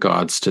anchored the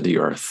gods to the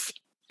earth.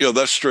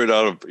 That's straight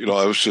out of,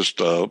 I was just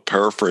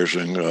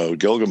paraphrasing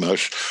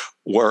Gilgamesh,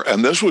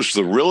 and this was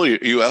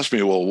you asked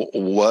me, well,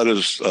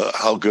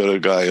 how good a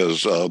guy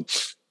is,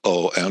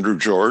 Andrew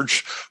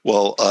George?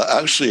 Well,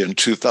 actually in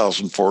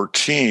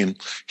 2014,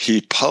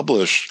 he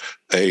published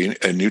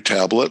a new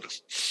tablet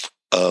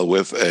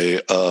with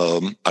a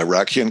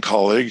Iraqian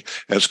colleague.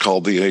 And it's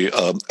called the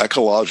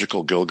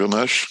Ecological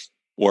Gilgamesh.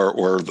 Where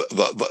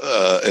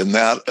in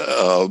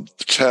that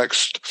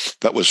text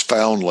that was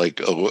found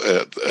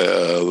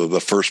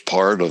the first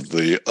part of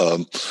the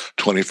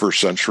 21st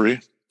century,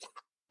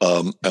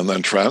 and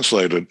then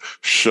translated,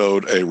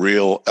 showed a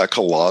real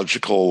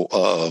ecological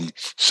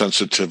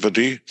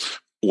sensitivity,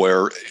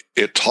 where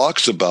it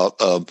talks about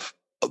the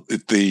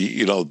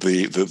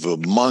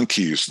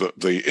monkeys,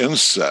 the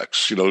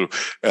insects,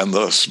 and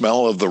the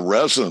smell of the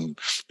resin.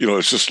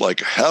 It's just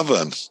like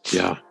heaven.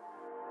 Yeah.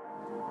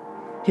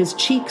 His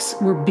cheeks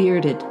were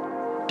bearded,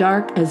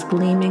 dark as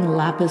gleaming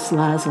lapis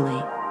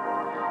lazuli.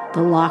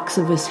 The locks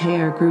of his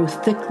hair grew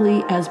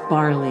thickly as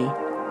barley.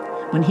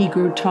 When he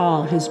grew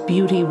tall, his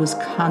beauty was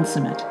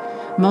consummate.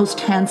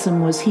 Most handsome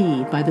was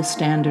he by the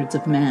standards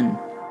of men.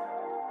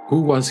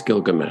 Who was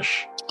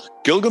Gilgamesh?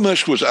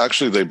 Gilgamesh was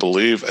actually, they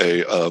believe,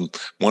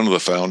 one of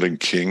the founding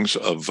kings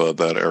of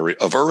that area,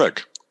 of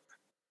Uruk.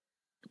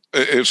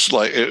 It's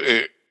like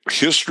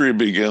history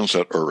begins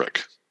at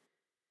Uruk.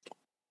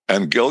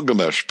 And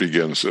Gilgamesh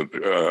begins at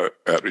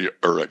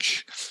Uruk.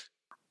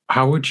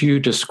 How would you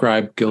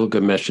describe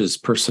Gilgamesh's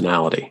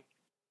personality?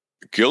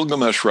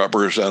 Gilgamesh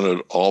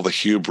represented all the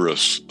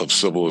hubris of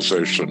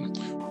civilization.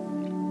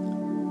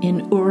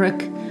 In Uruk,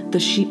 the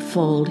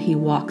sheepfold, he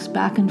walks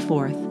back and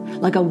forth,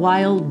 like a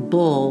wild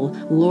bull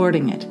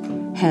lording it,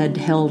 head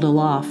held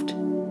aloft.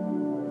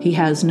 He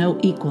has no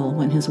equal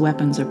when his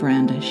weapons are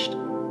brandished.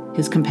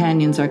 His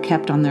companions are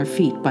kept on their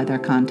feet by their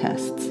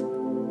contests.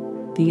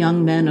 The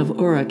young men of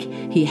Uruk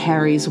he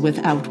harries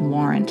without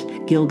warrant.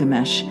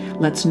 Gilgamesh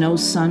lets no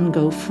son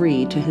go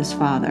free to his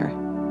father.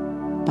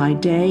 By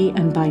day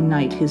and by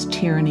night his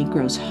tyranny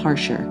grows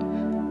harsher.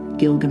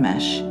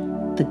 Gilgamesh,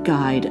 the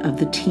guide of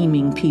the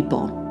teeming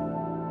people.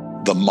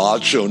 The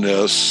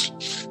macho-ness,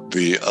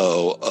 the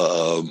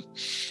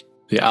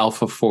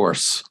alpha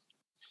force.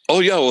 Oh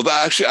yeah, well,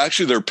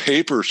 actually, there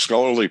are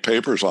scholarly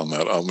papers on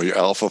that, on the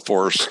alpha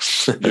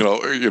force, on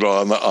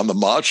the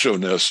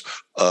macho-ness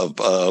of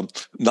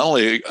not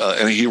only,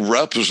 and he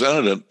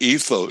represented an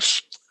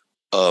ethos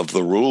of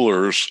the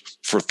rulers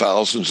for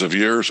thousands of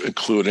years,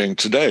 including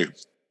today.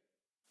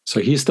 So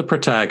he's the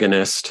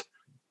protagonist,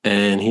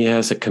 and he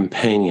has a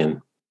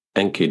companion,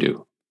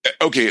 Enkidu.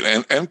 Okay,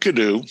 and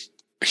Enkidu,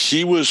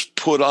 he was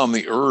put on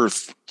the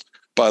earth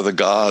by the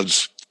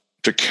gods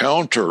to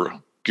counter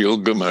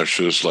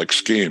Gilgamesh's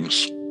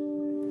schemes.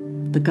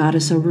 The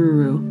goddess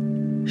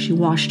Aruru, she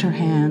washed her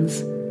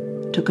hands,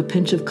 took a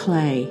pinch of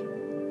clay,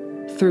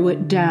 threw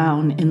it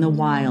down in the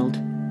wild.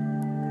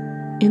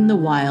 In the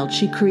wild,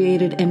 she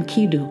created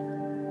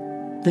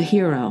Enkidu, the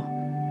hero,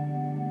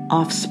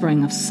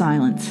 offspring of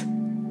silence,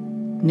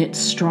 knit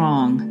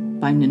strong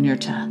by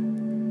Ninurta.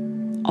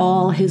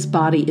 All his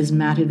body is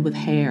matted with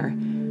hair.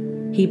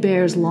 He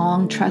bears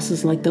long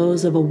tresses like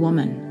those of a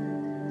woman.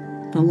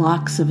 The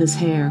locks of his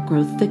hair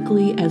grow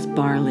thickly as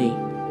barley.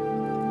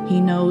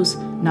 He knows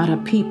not a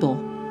people,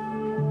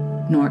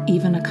 nor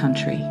even a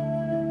country.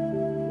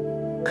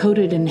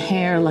 Coated in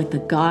hair like the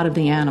god of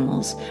the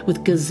animals,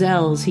 with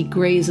gazelles he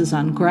grazes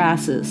on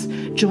grasses,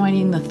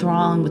 joining the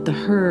throng with the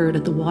herd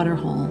at the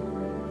waterhole,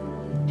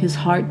 his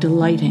heart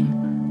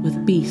delighting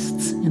with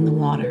beasts in the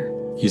water.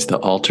 He's the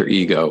alter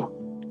ego.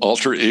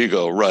 Alter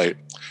ego, right.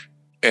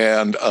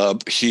 And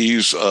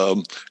he's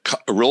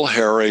real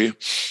hairy.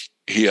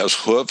 He has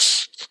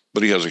hoofs,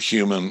 but he has a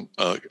human,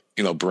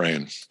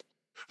 brain.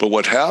 But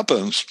what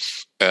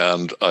happens,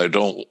 and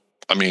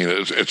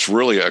it's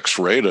really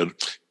X-rated,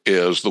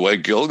 is the way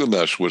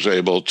Gilgamesh was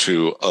able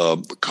to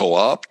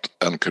co-opt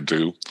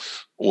Enkidu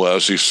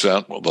was he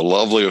sent the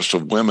loveliest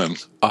of women,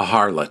 a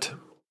harlot,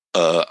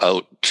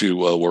 out to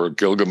where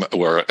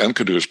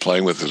Enkidu is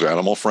playing with his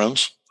animal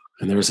friends.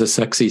 And there's a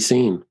sexy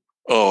scene.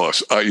 Oh,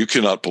 you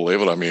cannot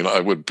believe it. I mean, I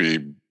would be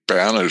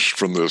banished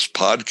from this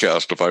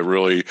podcast if I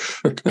really,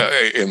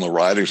 in the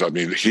writings, I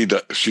mean, she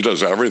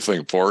does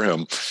everything for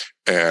him,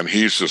 and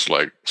he's just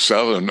like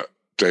 7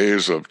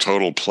 days of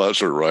total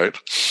pleasure, right?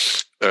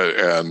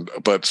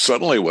 But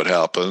suddenly what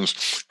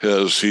happens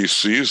is he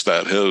sees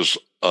that his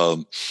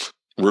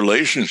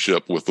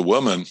relationship with the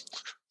woman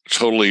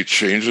totally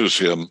changes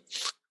him,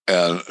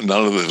 and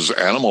none of his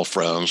animal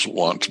friends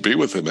want to be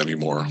with him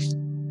anymore.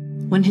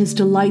 When his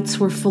delights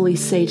were fully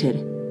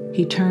sated,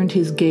 he turned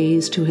his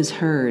gaze to his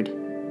herd.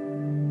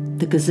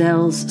 The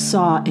gazelles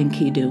saw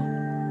Enkidu.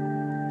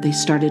 They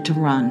started to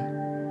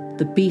run.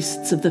 The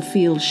beasts of the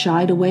field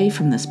shied away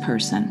from this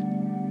person.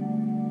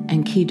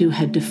 Enkidu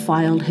had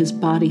defiled his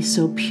body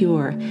so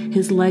pure,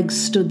 his legs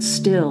stood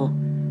still,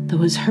 though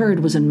his herd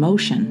was in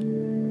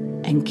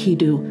motion.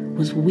 Enkidu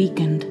was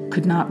weakened,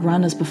 could not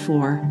run as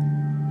before,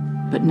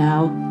 but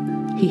now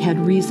he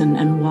had reason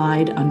and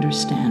wide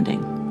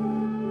understanding.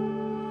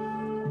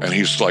 And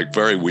he's like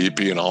very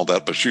weepy and all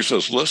that, but she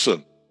says,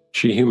 listen.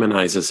 She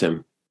humanizes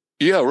him.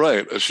 Yeah,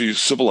 right. She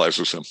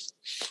civilizes him.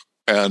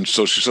 And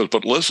so she says,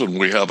 but listen,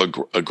 we have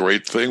a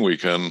great thing. You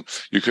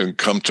can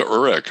come to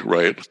Uruk,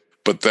 right?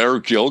 But there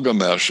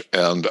Gilgamesh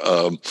and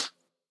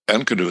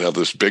Enkidu have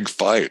this big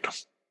fight.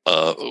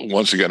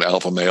 Once again,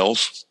 alpha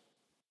males.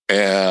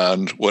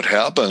 And what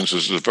happens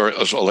is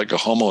it's like a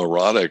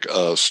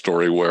homoerotic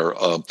story where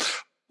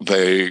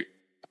they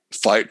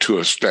fight to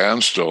a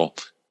standstill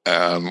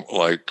and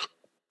like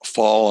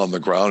fall on the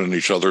ground in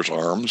each other's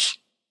arms.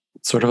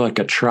 Sort of like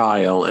a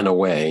trial in a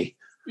way.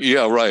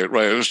 Yeah, right.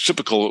 It's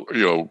typical,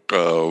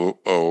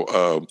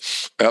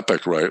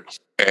 epic, right?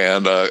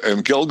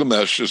 And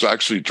Gilgamesh is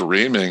actually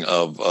dreaming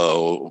of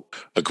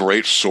a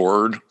great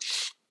sword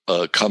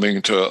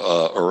coming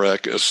to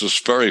Uruk. It's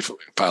just very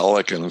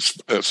phallic, and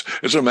it's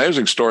an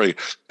amazing story.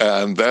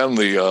 And then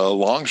the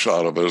long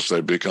shot of it is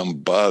they become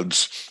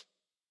buds.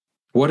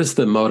 What is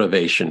the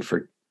motivation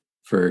for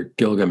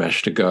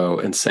Gilgamesh to go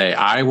and say,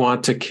 I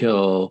want to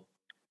kill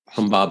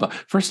Humbaba?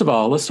 First of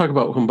all, let's talk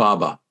about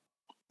Humbaba.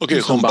 Okay,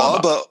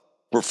 Humbaba,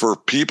 for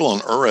people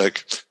in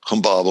Uruk,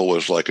 Humbaba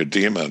was like a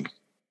demon.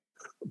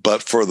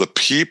 But for the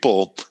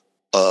people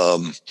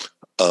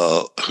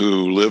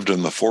who lived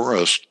in the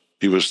forest,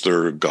 he was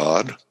their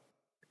god.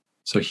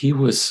 So he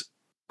was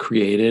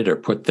created or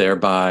put there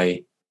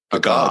by a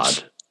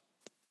god.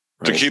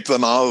 Right? To keep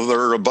them out of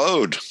their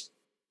abode.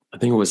 I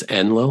think it was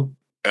Enlil.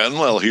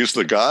 Enlil, he's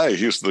the guy.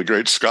 He's the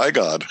great sky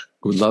god.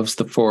 Who loves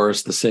the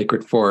forest, the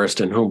sacred forest,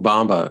 and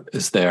Humbaba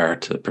is there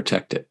to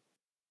protect it.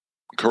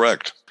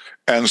 Correct.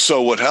 And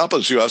so what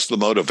happens, you ask the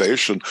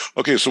motivation.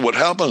 Okay, so what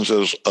happens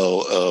is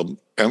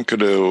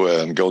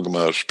Enkidu and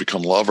Gilgamesh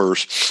become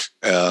lovers,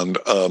 and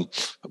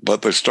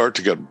but they start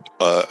to get,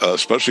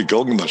 especially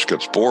Gilgamesh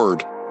gets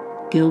bored.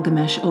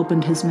 Gilgamesh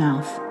opened his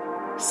mouth,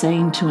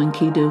 saying to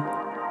Enkidu,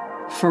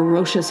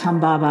 "Ferocious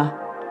Humbaba,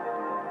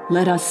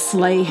 let us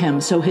slay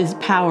him so his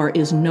power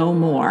is no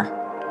more.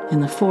 In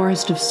the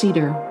forest of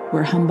cedar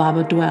where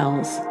Humbaba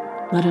dwells,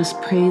 let us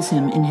praise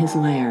him in his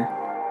lair."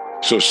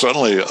 So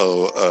suddenly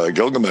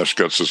Gilgamesh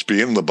gets this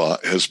bee in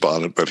his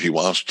bonnet that he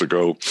wants to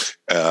go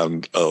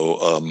and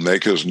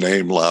make his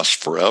name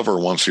last forever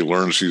once he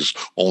learns he's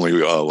only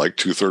like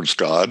 2/3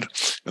 God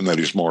and that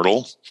he's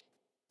mortal.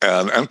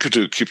 And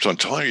Enkidu keeps on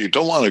telling you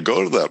don't want to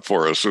go to that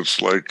forest.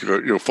 It's like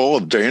you're full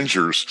of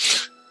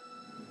dangers.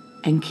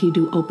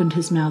 Enkidu opened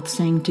his mouth,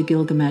 saying to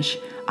Gilgamesh,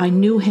 "I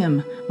knew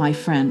him, my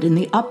friend, in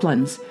the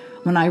uplands,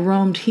 when I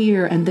roamed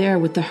here and there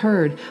with the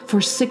herd. For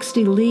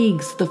 60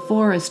 leagues the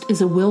forest is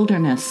a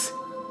wilderness.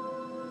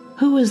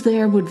 Who is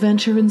there would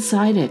venture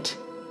inside it?"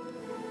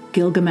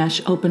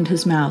 Gilgamesh opened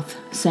his mouth,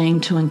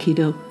 saying to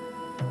Enkidu,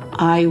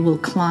 "I will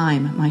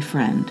climb, my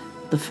friend,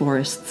 the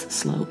forest's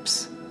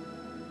slopes."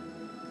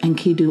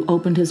 Enkidu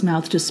opened his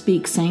mouth to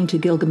speak, saying to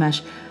Gilgamesh,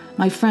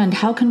 "My friend,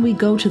 how can we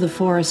go to the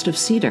forest of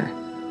cedar?"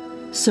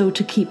 So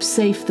to keep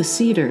safe the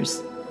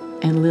cedars,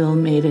 Enlil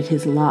made it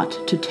his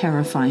lot to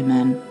terrify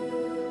men.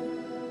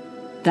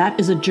 That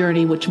is a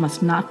journey which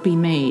must not be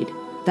made.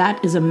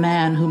 That is a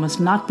man who must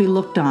not be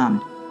looked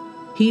on.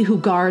 He who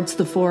guards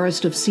the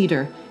forest of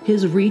cedar,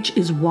 his reach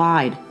is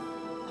wide.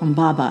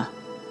 Humbaba,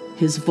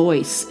 his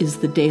voice is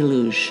the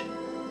deluge.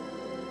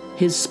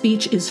 His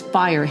speech is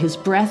fire, his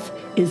breath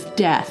is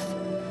death.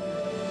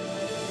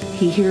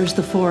 He hears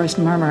the forest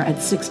murmur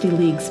at 60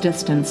 leagues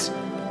distance.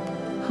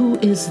 Who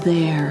is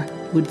there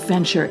would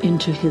venture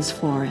into his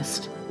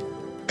forest?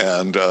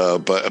 And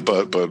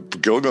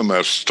but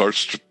Gilgamesh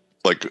starts to,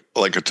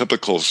 like a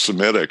typical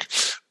Semitic,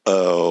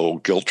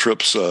 guilt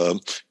trips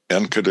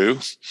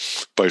Enkidu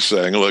by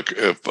saying, "Look,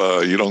 if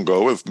you don't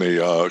go with me,"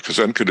 because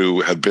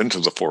Enkidu had been to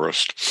the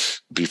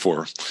forest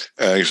before,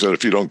 and he said,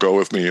 "If you don't go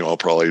with me, I'll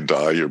probably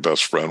die. Your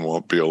best friend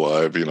won't be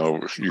alive.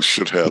 You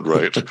should head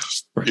right."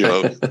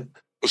 Right.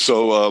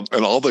 So,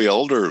 and all the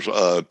elders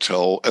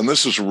tell, and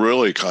this is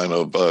really kind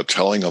of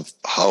telling of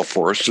how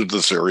forested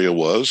this area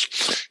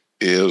was,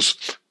 is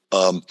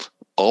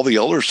all the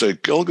elders say,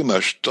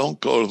 Gilgamesh,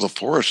 don't go to the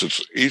forest.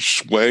 It's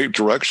each way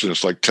direction.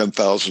 It's like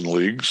 10,000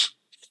 leagues.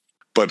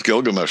 But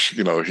Gilgamesh,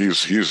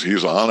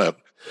 he's on it.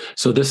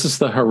 So this is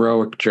the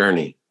heroic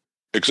journey.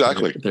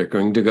 Exactly. They're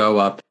going to go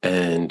up,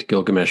 and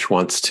Gilgamesh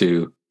wants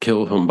to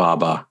kill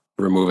Humbaba,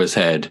 remove his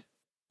head,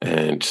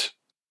 and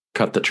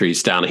cut the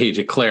trees down. He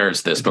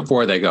declares this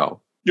before they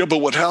go. Yeah, but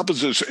what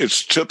happens is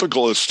it's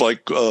typical. It's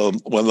like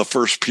when the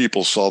first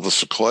people saw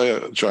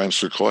the giant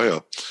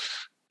sequoia,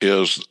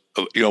 is,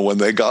 when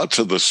they got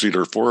to the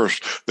cedar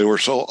forest, they were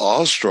so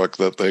awestruck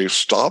that they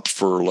stopped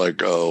for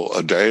like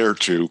a day or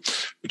two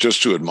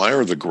just to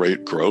admire the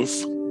great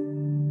growth.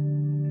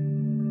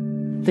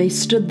 They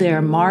stood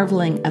there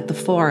marveling at the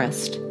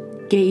forest,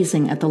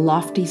 gazing at the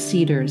lofty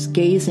cedars,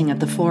 gazing at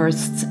the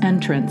forest's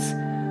entrance.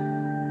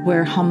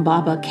 Where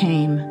Humbaba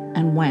came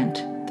and went,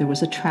 there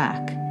was a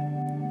track.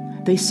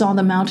 They saw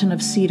the mountain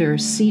of cedar,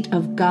 seat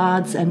of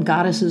gods and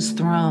goddesses'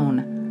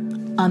 throne.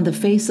 On the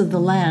face of the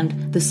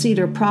land, the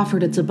cedar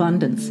proffered its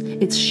abundance.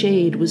 Its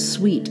shade was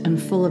sweet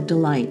and full of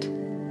delight.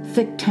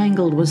 Thick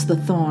tangled was the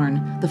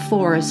thorn, the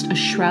forest a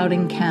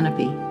shrouding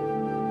canopy.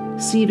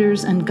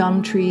 Cedars and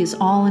gum trees,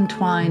 all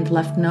entwined,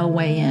 left no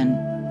way in.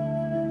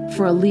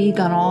 For a league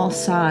on all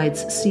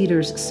sides,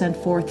 cedars sent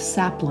forth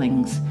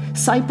saplings.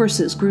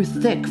 Cypresses grew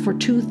thick for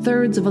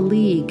 2/3 of a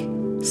league.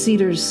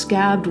 Cedars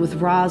scabbed with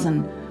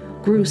rosin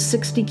grew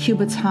 60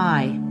 cubits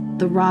high.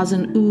 The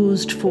rosin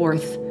oozed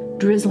forth,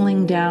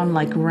 drizzling down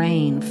like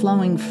rain,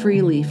 flowing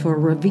freely for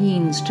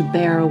ravines to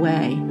bear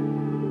away.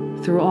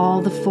 Through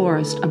all the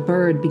forest a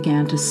bird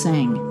began to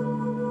sing.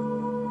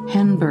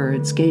 Hen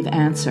birds gave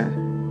answer.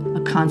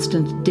 A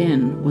constant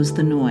din was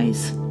the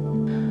noise.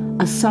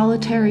 A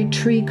solitary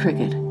tree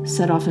cricket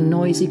set off a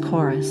noisy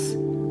chorus.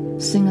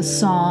 Sing a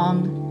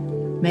song,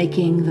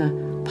 making the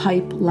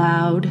pipe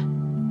loud.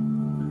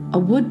 A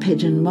wood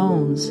pigeon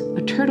moans,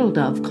 a turtle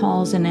dove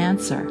calls in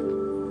answer.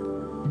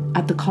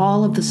 At the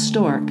call of the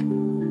stork,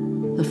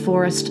 the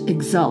forest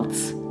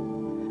exults.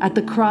 At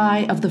the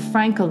cry of the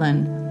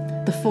francolin,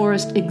 the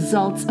forest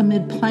exults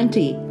amid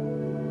plenty.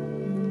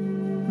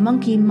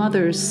 Monkey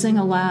mothers sing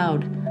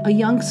aloud. A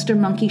youngster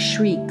monkey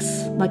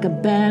shrieks. Like a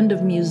band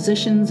of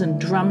musicians and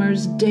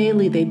drummers,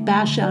 daily they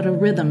bash out a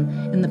rhythm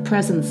in the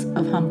presence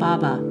of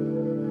Humbaba.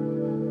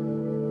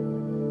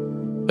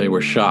 They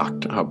were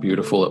shocked how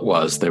beautiful it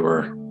was.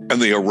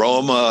 And the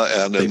aroma,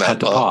 and they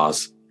had to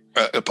pause.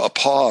 A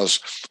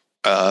pause,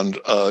 and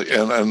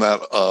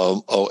that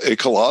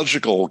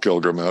ecological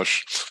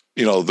Gilgamesh.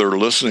 They're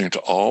listening to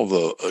all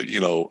the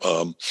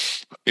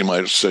you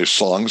might say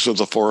songs of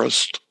the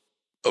forest,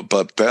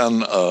 but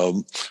then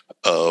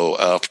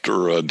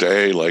after a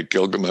day, like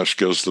Gilgamesh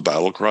gives the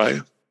battle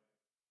cry.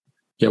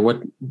 Yeah,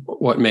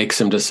 what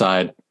makes him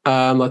decide?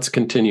 Let's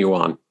continue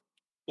on.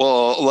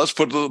 Well, let's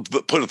put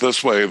it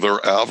this way: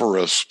 their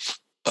avarice,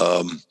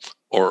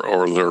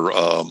 or their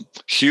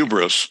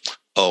hubris,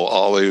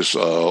 always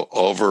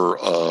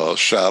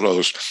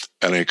overshadows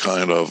any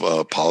kind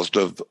of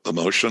positive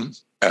emotion.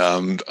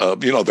 And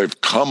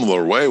they've come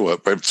their way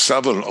with. They've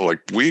 7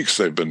 weeks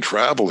they've been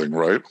traveling,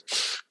 right?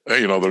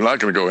 They're not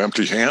going to go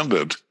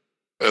empty-handed.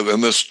 And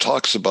then this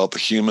talks about the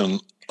human,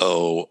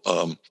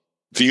 the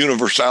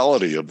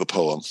universality of the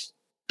poem,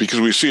 because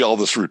we see all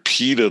this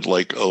repeated,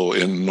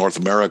 in North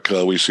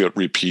America, we see it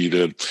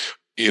repeated,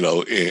 in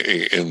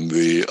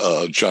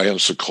the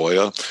giant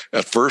sequoia.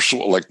 At first,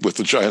 with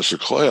the giant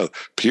sequoia,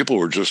 people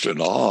were just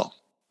in awe.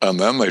 And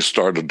then they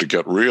started to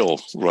get real,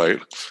 right?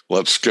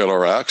 Let's get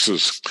our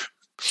axes.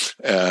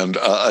 And,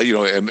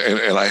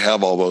 and I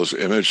have all those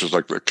images,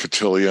 like the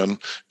cotillion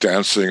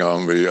dancing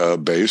on the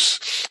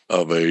base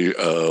of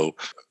a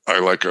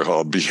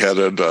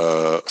beheaded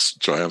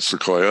giant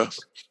sequoia.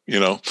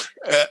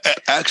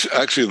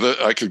 Actually,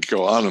 I could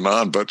go on and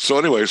on. But so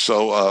anyway,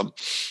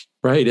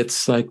 right.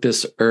 It's like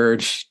this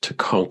urge to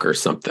conquer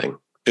something.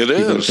 It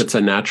is. Even if it's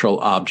a natural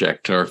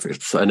object, or if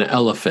it's an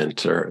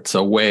elephant, or it's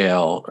a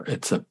whale,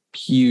 it's a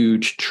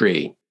huge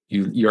tree.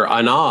 You're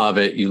in awe of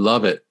it. You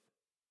love it,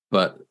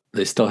 but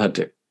they still had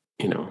to,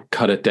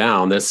 cut it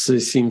down. This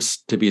seems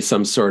to be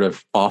some sort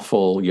of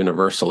awful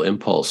universal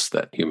impulse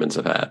that humans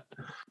have had.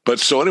 But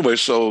so anyway,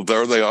 so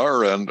there they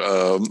are, and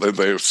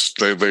they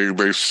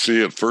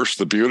see at first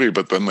the beauty,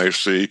 but then they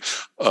see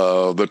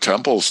the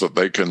temples that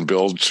they can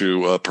build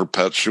to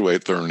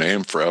perpetuate their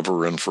name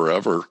forever and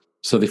forever.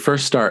 So they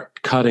first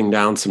start cutting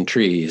down some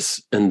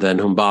trees, and then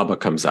Humbaba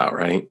comes out,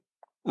 right?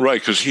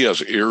 Right, because he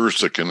has ears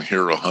that can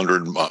hear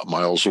 100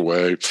 miles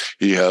away.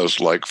 He has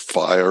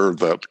fire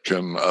that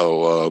can,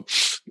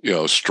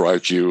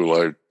 strike you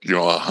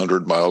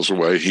 100 miles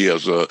away. He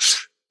has a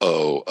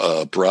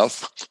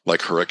breath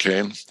like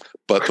hurricane.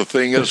 But the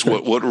thing is,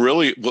 what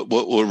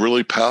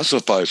really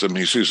pacifies him,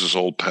 he sees his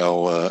old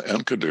pal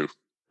Enkidu.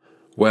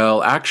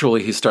 Well,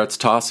 actually, he starts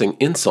tossing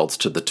insults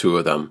to the two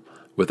of them,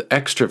 with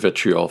extra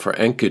vitriol for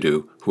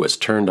Enkidu, who has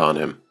turned on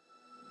him.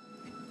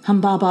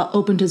 Humbaba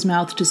opened his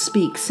mouth to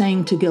speak,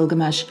 saying to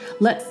Gilgamesh,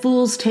 "Let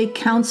fools take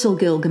counsel,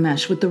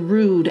 Gilgamesh, with the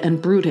rude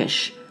and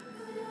brutish.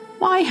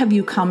 Why have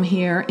you come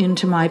here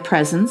into my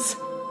presence?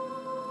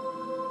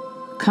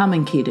 Come,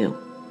 Enkidu,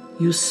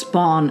 you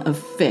spawn of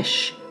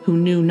fish who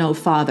knew no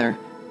father,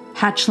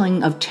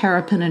 hatchling of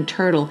terrapin and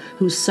turtle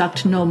who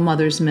sucked no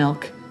mother's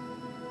milk.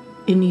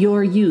 In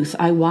your youth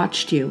I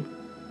watched you,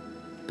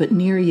 but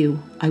near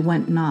you I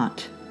went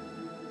not.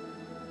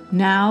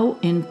 Now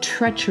in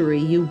treachery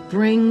you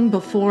bring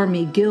before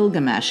me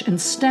Gilgamesh and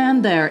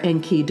stand there,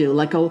 Enkidu,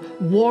 like a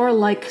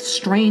warlike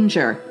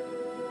stranger.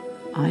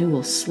 I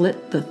will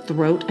slit the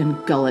throat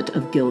and gullet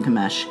of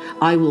Gilgamesh.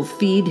 I will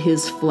feed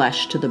his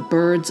flesh to the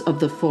birds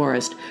of the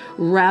forest,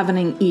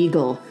 ravening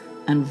eagle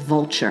and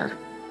vulture."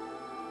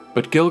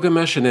 But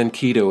Gilgamesh and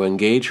Enkidu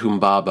engage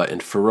Humbaba in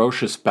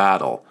ferocious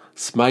battle,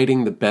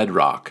 smiting the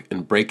bedrock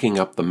and breaking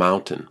up the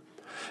mountain.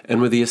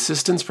 And with the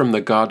assistance from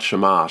the god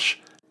Shamash,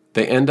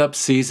 they end up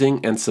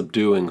seizing and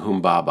subduing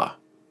Humbaba.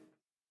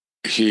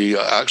 He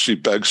actually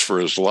begs for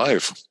his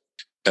life.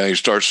 And he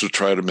starts to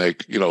try to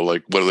make,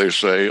 like, what do they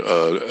say?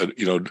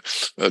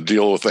 A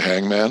deal with the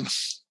hangman.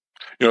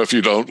 If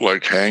you don't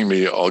hang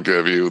me, I'll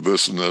give you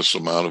this and this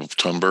amount of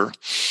timber.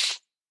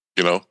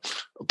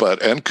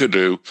 But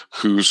Enkidu,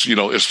 who's,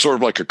 is sort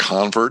of like a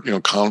convert.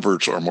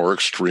 Converts are more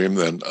extreme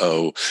than,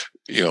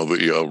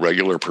 the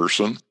regular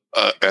person.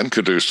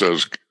 Enkidu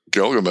says,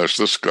 "Gilgamesh,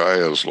 this guy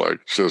is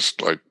just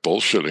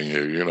bullshitting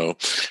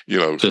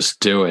you, Just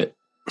do it.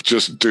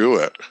 Just do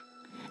it."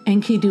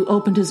 Enkidu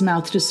opened his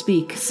mouth to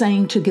speak,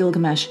 saying to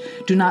Gilgamesh,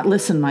 "Do not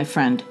listen, my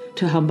friend,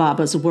 to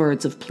Humbaba's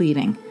words of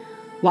pleading.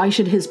 Why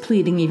should his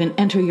pleading even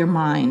enter your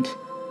mind?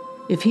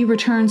 If he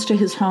returns to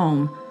his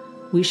home,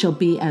 we shall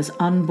be as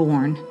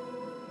unborn.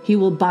 He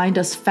will bind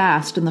us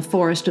fast in the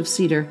forest of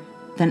cedar,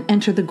 then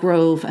enter the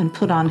grove and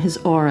put on his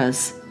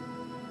auras.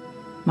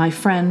 My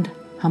friend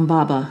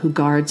Humbaba, who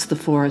guards the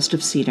forest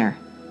of cedar.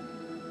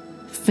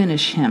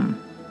 Finish him,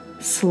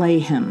 slay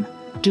him,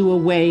 do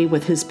away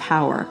with his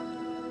power."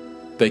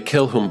 They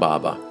kill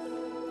Humbaba.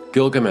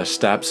 Gilgamesh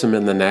stabs him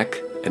in the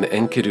neck, and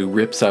Enkidu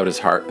rips out his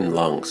heart and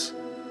lungs.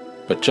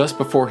 But just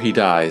before he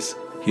dies,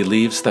 he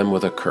leaves them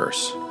with a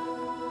curse.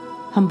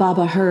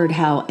 Humbaba heard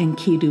how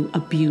Enkidu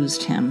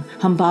abused him.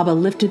 Humbaba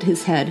lifted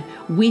his head,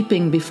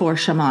 weeping before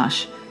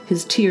Shamash,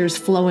 his tears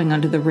flowing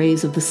under the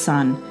rays of the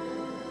sun.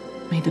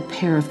 May the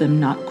pair of them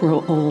not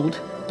grow old.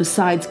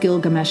 Besides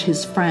Gilgamesh,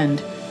 his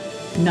friend,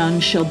 none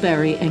shall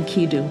bury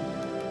Enkidu.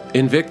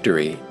 In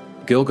victory,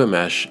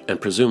 Gilgamesh, and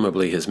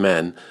presumably his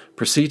men,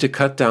 proceed to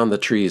cut down the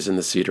trees in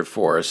the cedar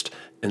forest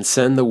and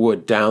send the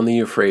wood down the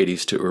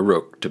Euphrates to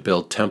Uruk to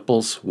build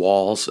temples,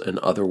 walls, and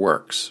other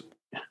works.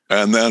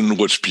 And then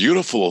what's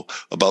beautiful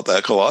about the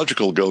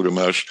ecological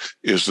Gilgamesh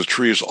is the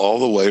trees all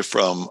the way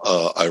from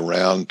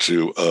Iran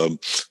to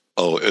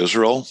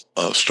Israel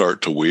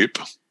start to weep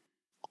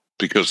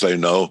because they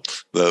know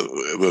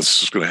that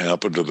this is going to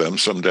happen to them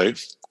someday,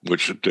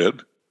 which it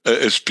did.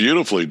 It's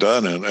beautifully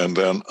done. And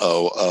then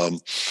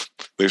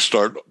they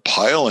start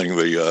piling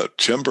the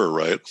timber,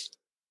 right?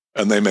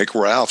 And they make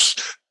rafts.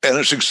 And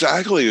it's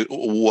exactly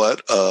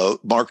what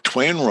Mark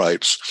Twain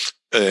writes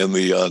in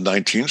the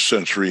 19th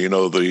century,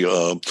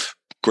 the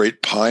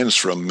great pines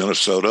from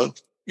Minnesota,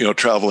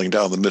 traveling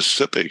down the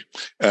Mississippi.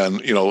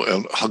 And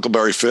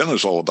Huckleberry Finn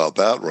is all about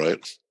that, right?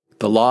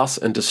 The loss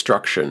and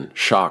destruction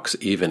shocks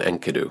even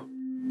Enkidu.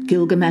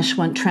 Gilgamesh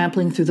went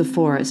trampling through the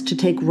forest to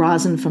take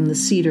rosin from the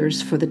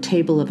cedars for the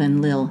table of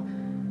Enlil.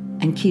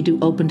 Enkidu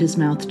opened his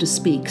mouth to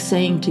speak,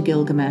 saying to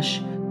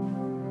Gilgamesh,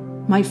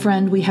 "My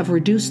friend, we have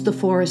reduced the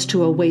forest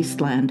to a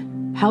wasteland.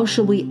 How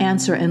shall we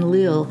answer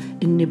Enlil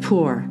in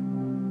Nippur?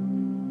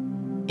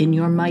 In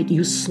your might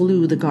you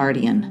slew the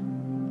guardian.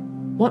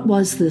 What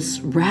was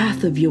this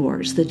wrath of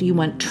yours that you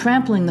went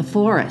trampling the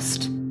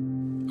forest?"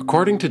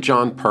 According to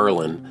John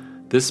Perlin,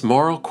 this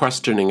moral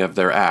questioning of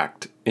their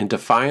act, in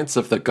defiance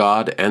of the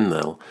god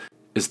Enlil,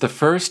 is the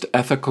first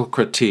ethical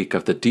critique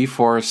of the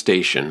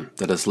deforestation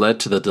that has led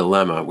to the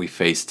dilemma we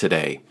face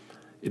today.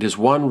 It is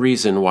one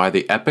reason why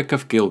the Epic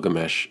of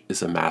Gilgamesh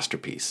is a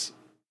masterpiece.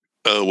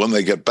 When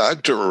they get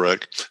back to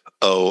Uruk,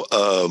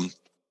 how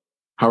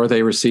are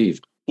they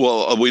received?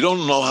 Well, we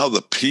don't know how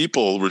the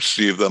people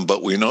receive them,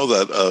 but we know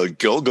that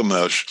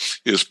Gilgamesh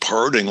is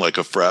partying like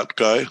a frat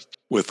guy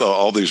with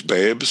all these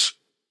babes.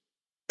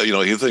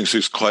 He thinks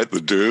he's quite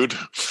the dude.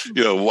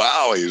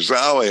 Wowie,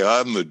 zowie,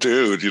 I'm the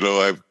dude.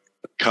 I've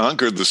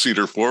conquered the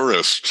cedar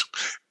forest.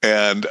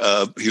 And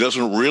he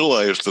doesn't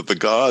realize that the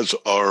gods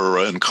are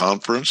in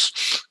conference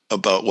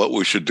about what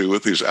we should do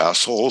with these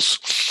assholes,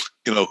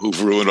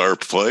 who've ruined our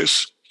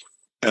place.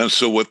 And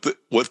so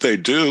what they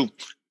do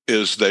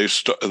is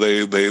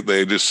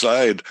they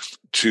decide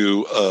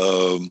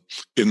to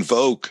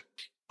invoke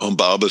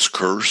Humbaba's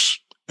curse.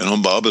 And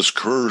Humbaba's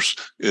curse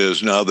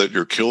is, now that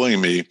you're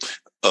killing me,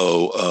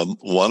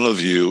 one of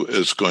you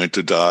is going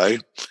to die,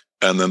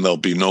 and then there'll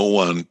be no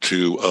one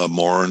to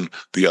mourn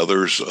the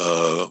others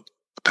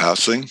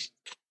passing.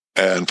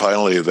 And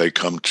finally, they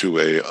come to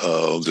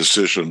a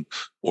decision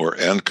where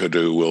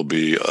Enkidu will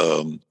be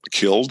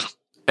killed.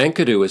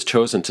 Enkidu is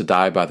chosen to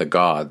die by the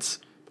gods.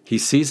 He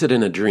sees it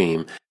in a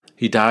dream,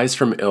 he dies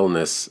from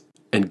illness,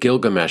 and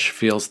Gilgamesh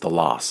feels the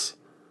loss.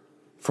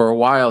 For a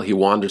while he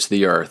wanders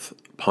the earth,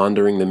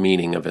 pondering the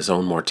meaning of his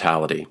own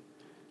mortality.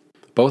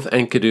 Both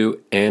Enkidu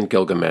and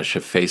Gilgamesh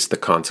have faced the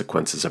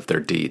consequences of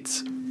their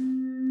deeds.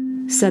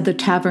 Said the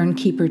tavern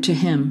keeper to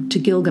him, to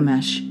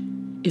Gilgamesh,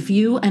 "If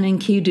you and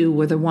Enkidu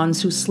were the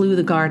ones who slew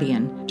the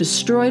guardian,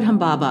 destroyed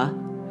Humbaba,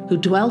 who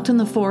dwelt in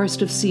the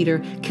forest of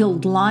cedar,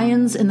 killed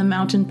lions in the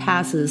mountain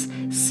passes,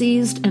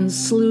 seized and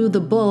slew the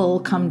bull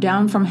come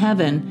down from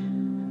heaven,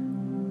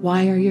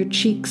 why are your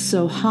cheeks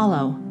so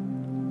hollow,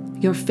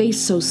 your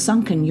face so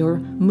sunken, your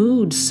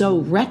mood so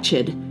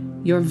wretched,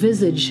 your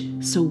visage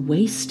so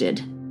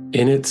wasted?"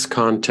 In its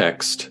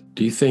context,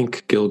 do you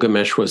think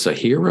Gilgamesh was a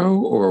hero,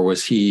 or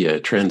was he a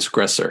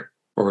transgressor,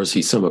 or was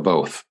he some of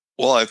both?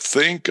 Well, I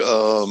think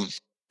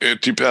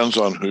it depends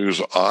on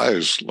whose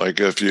eyes. Like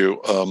if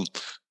you,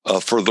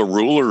 for the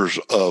rulers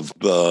of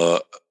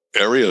the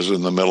areas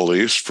in the Middle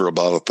East for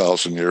about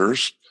 1,000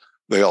 years,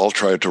 they all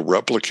tried to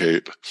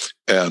replicate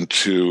and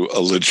to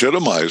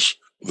legitimize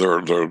their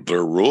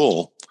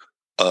rule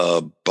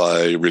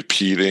by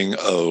repeating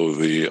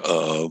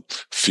the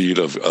feat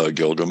of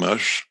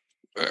Gilgamesh.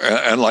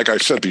 And like I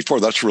said before,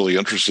 that's really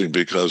interesting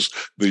because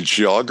the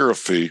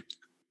geography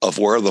of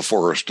where the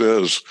forest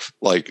is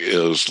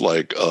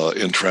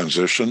in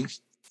transition,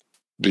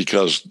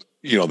 because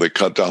they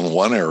cut down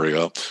one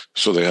area,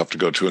 so they have to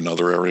go to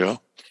another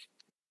area,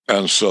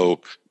 and so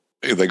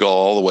they go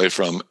all the way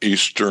from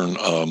eastern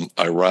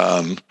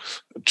Iran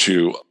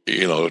to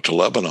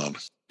Lebanon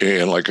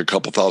in like a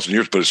couple thousand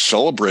years. But it's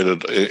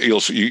celebrated.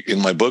 You'll see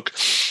in my book,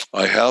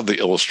 I have the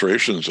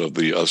illustrations of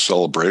the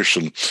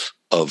celebration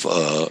of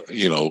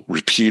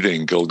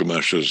repeating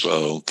Gilgamesh's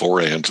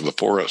foray into the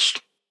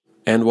forest.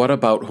 And what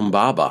about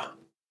Humbaba?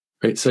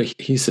 Right, so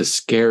he's a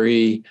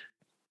scary,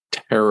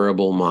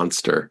 terrible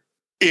monster.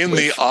 In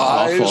the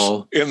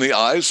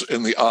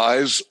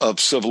eyes of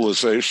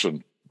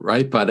civilization.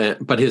 Right,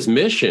 but his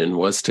mission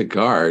was to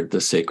guard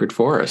the sacred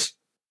forest.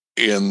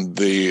 In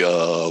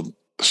the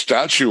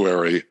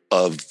statuary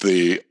of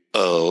the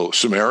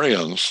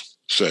Sumerians,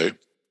 say,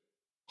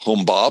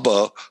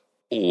 Humbaba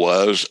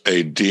was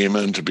a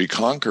demon to be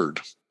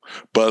conquered.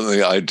 But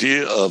the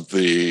idea of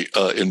the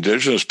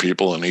indigenous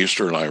people in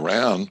eastern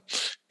Iran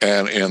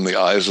and in the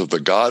eyes of the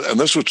god, and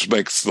this which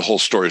makes the whole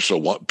story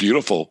so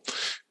beautiful,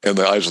 in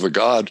the eyes of the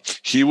god,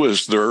 he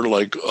was their he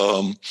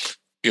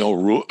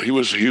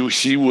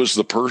was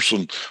the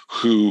person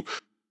who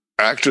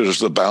acted as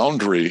the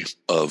boundary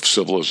of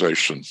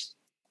civilization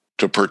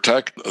to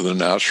protect the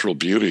natural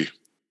beauty.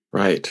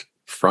 Right,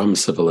 from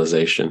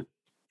civilization.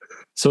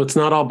 So it's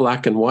not all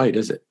black and white,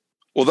 is it?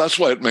 Well, that's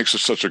why it makes it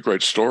such a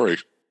great story.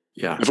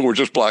 Yeah. If it were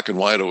just black and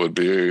white, it would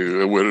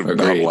have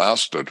not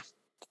lasted.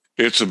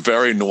 It's a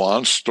very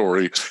nuanced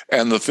story.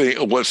 And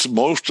what's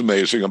most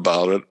amazing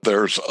about it,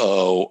 there's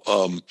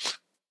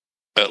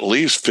at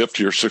least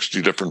 50 or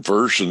 60 different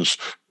versions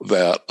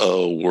that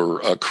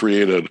were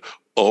created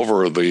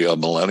over the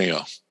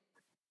millennia.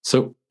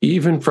 So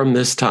even from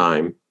this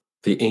time,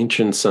 the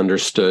ancients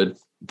understood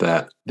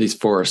that these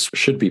forests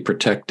should be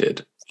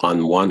protected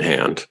on one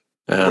hand.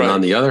 And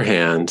on the other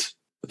hand,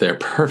 they're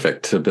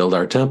perfect to build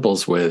our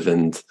temples with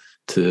and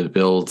to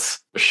build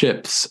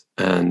ships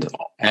and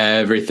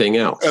everything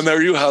else. And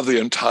there you have the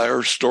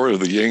entire story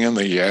of the yin and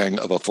the yang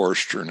of a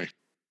forest journey.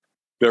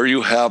 There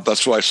you have,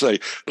 that's why I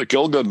say the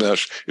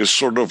Gilgamesh is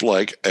sort of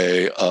like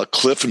a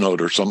cliff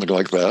note or something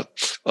like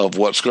that of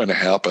what's going to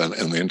happen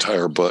in the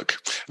entire book.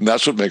 And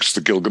that's what makes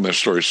the Gilgamesh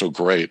story so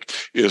great,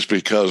 is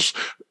because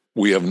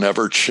we have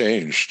never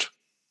changed.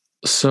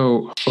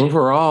 So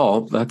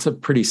overall, that's a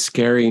pretty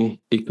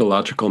scary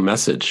ecological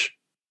message.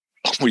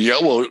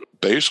 Well,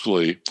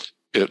 basically,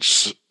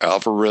 it's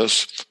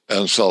avarice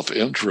and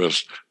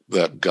self-interest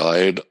that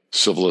guide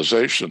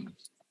civilization.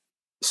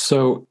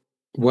 So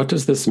what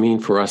does this mean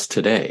for us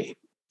today?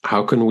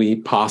 How can we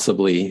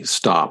possibly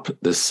stop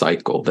this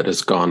cycle that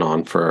has gone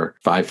on for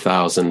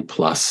 5,000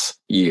 plus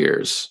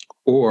years?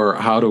 Or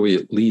how do we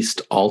at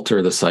least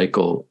alter the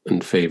cycle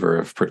in favor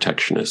of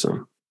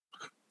protectionism?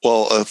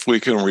 Well, if we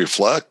can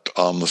reflect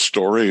on the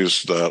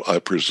stories that I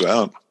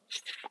present,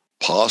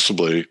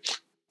 possibly,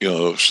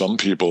 some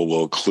people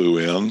will clue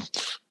in,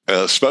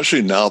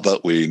 especially now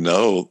that we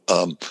know,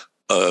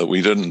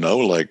 we didn't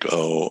know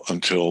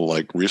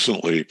until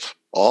recently,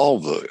 all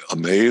the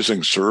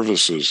amazing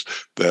services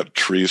that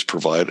trees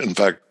provide. In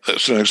fact,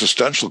 it's an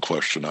existential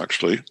question,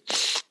 actually,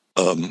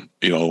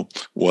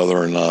 whether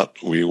or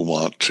not we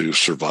want to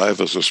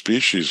survive as a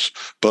species.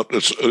 But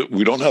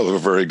we don't have a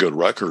very good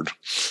record,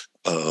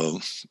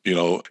 and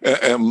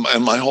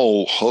my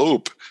whole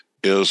hope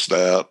is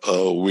that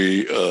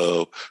we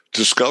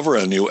discover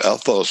a new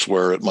ethos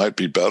where it might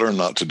be better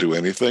not to do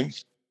anything.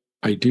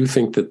 I do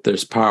think that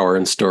there's power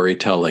in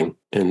storytelling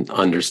and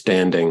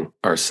understanding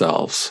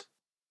ourselves.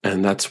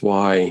 And that's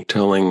why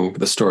telling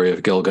the story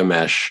of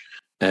Gilgamesh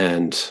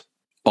and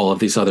all of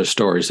these other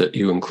stories that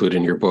you include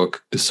in your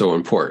book is so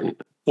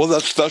important. Well,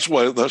 that's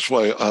why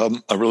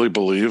I really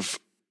believe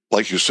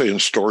like you say, in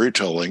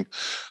storytelling,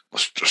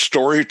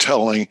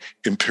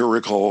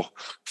 empirical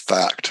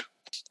fact.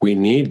 We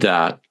need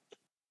that,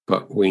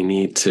 but we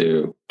need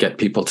to get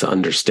people to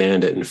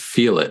understand it and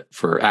feel it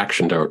for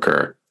action to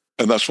occur.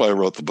 And that's why I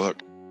wrote the book.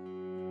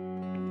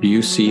 Do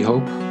you see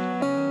hope?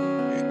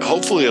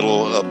 Hopefully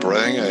it'll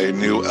bring a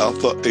new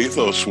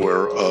ethos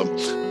where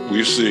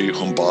we see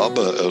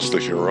Humbaba as the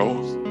hero.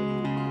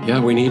 Yeah,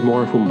 we need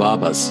more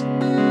Humbabas.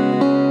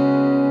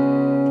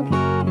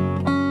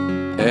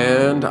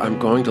 And I'm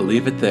going to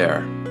leave it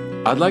there.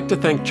 I'd like to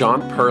thank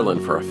John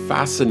Perlin for a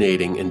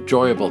fascinating,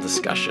 enjoyable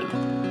discussion.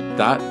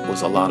 That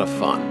was a lot of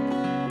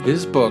fun.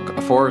 His book,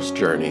 A Forest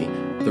Journey,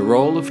 The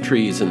Role of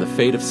Trees in the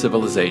Fate of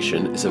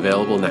Civilization, is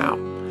available now.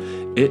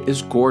 It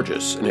is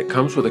gorgeous, and it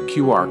comes with a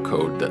QR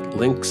code that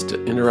links to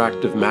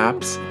interactive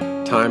maps,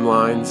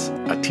 timelines,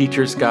 a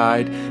teacher's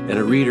guide, and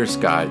a reader's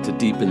guide to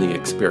deepen the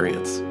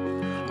experience.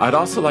 I'd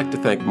also like to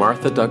thank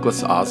Martha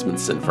Douglas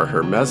Osmondson for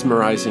her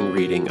mesmerizing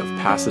reading of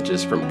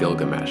passages from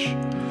Gilgamesh.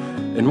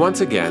 And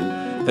once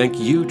again, thank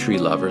you, tree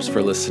lovers,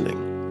 for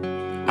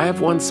listening. I have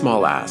one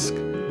small ask.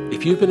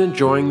 If you've been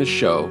enjoying the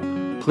show,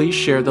 please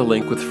share the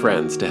link with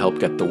friends to help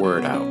get the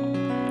word out.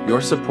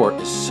 Your support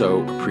is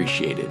so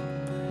appreciated.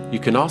 You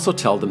can also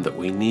tell them that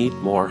we need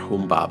more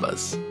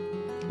Humbabas.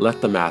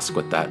 Let them ask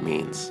what that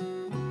means.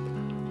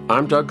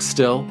 I'm Doug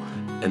Still,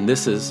 and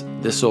this is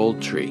This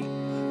Old Tree.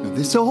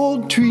 This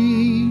old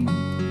tree,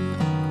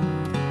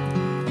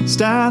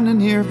 standing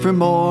here for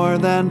more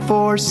than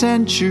 4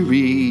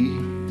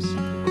 centuries.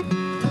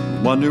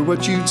 Wonder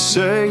what you'd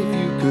say if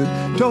you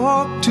could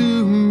talk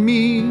to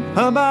me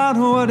about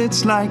what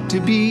it's like to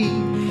be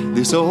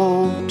this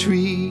old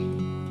tree.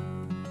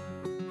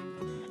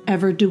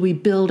 Ever do we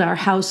build our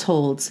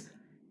households?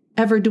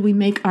 Ever do we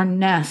make our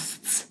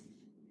nests?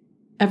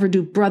 Ever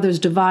do brothers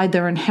divide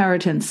their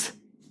inheritance?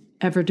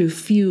 Ever do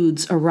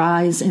feuds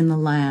arise in the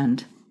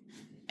land?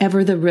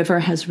 Ever the river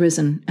has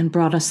risen and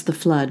brought us the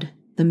flood,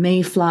 the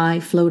mayfly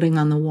floating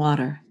on the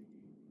water.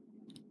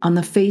 On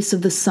the face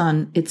of the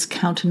sun its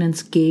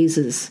countenance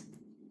gazes.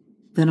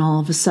 Then all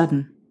of a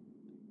sudden,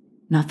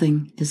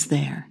 nothing is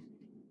there.